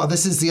NFC. Well,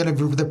 this is the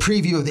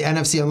preview of the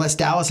NFC, unless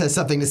Dallas has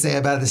something to say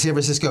about it, the San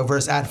Francisco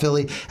versus at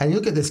Philly. And you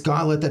look at this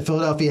gauntlet that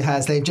Philadelphia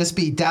has. They've just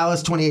beat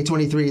Dallas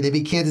 28-23. They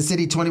beat Kansas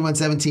City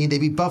 21-17. They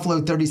beat Buffalo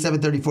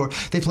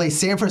 37-34. They play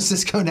San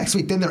Francisco next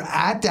week. Then they're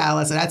at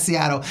Dallas and at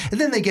Seattle. And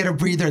then they get a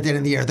breather at the end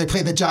of the year. They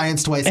play the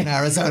Giants twice in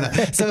Arizona.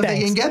 So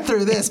they can get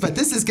through this, but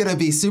this is going to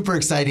be super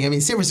exciting. I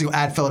mean, San Francisco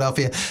at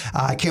Philadelphia.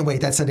 I can't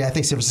wait. That Sunday, I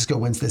think San Francisco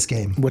wins this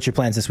game. What's your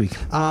plans this week?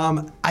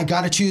 I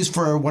got to choose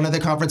for one of the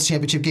conference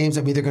championship games.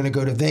 I'm either going to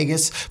go to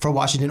Vegas for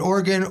Washington,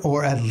 Oregon,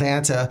 or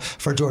Atlanta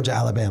for Georgia,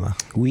 Alabama.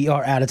 We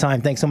are out of time.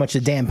 Thanks so much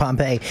to Dan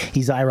Pompei.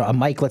 He's Ira. I'm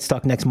Mike. Let's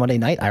talk next Monday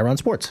night. Ira on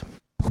Sports.